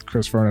episode with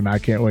Chris Vernon. I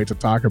can't wait to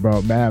talk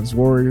about Mavs,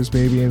 Warriors,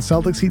 maybe, and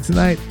Celtics Heat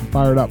tonight. I'm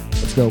fired up.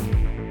 Let's go.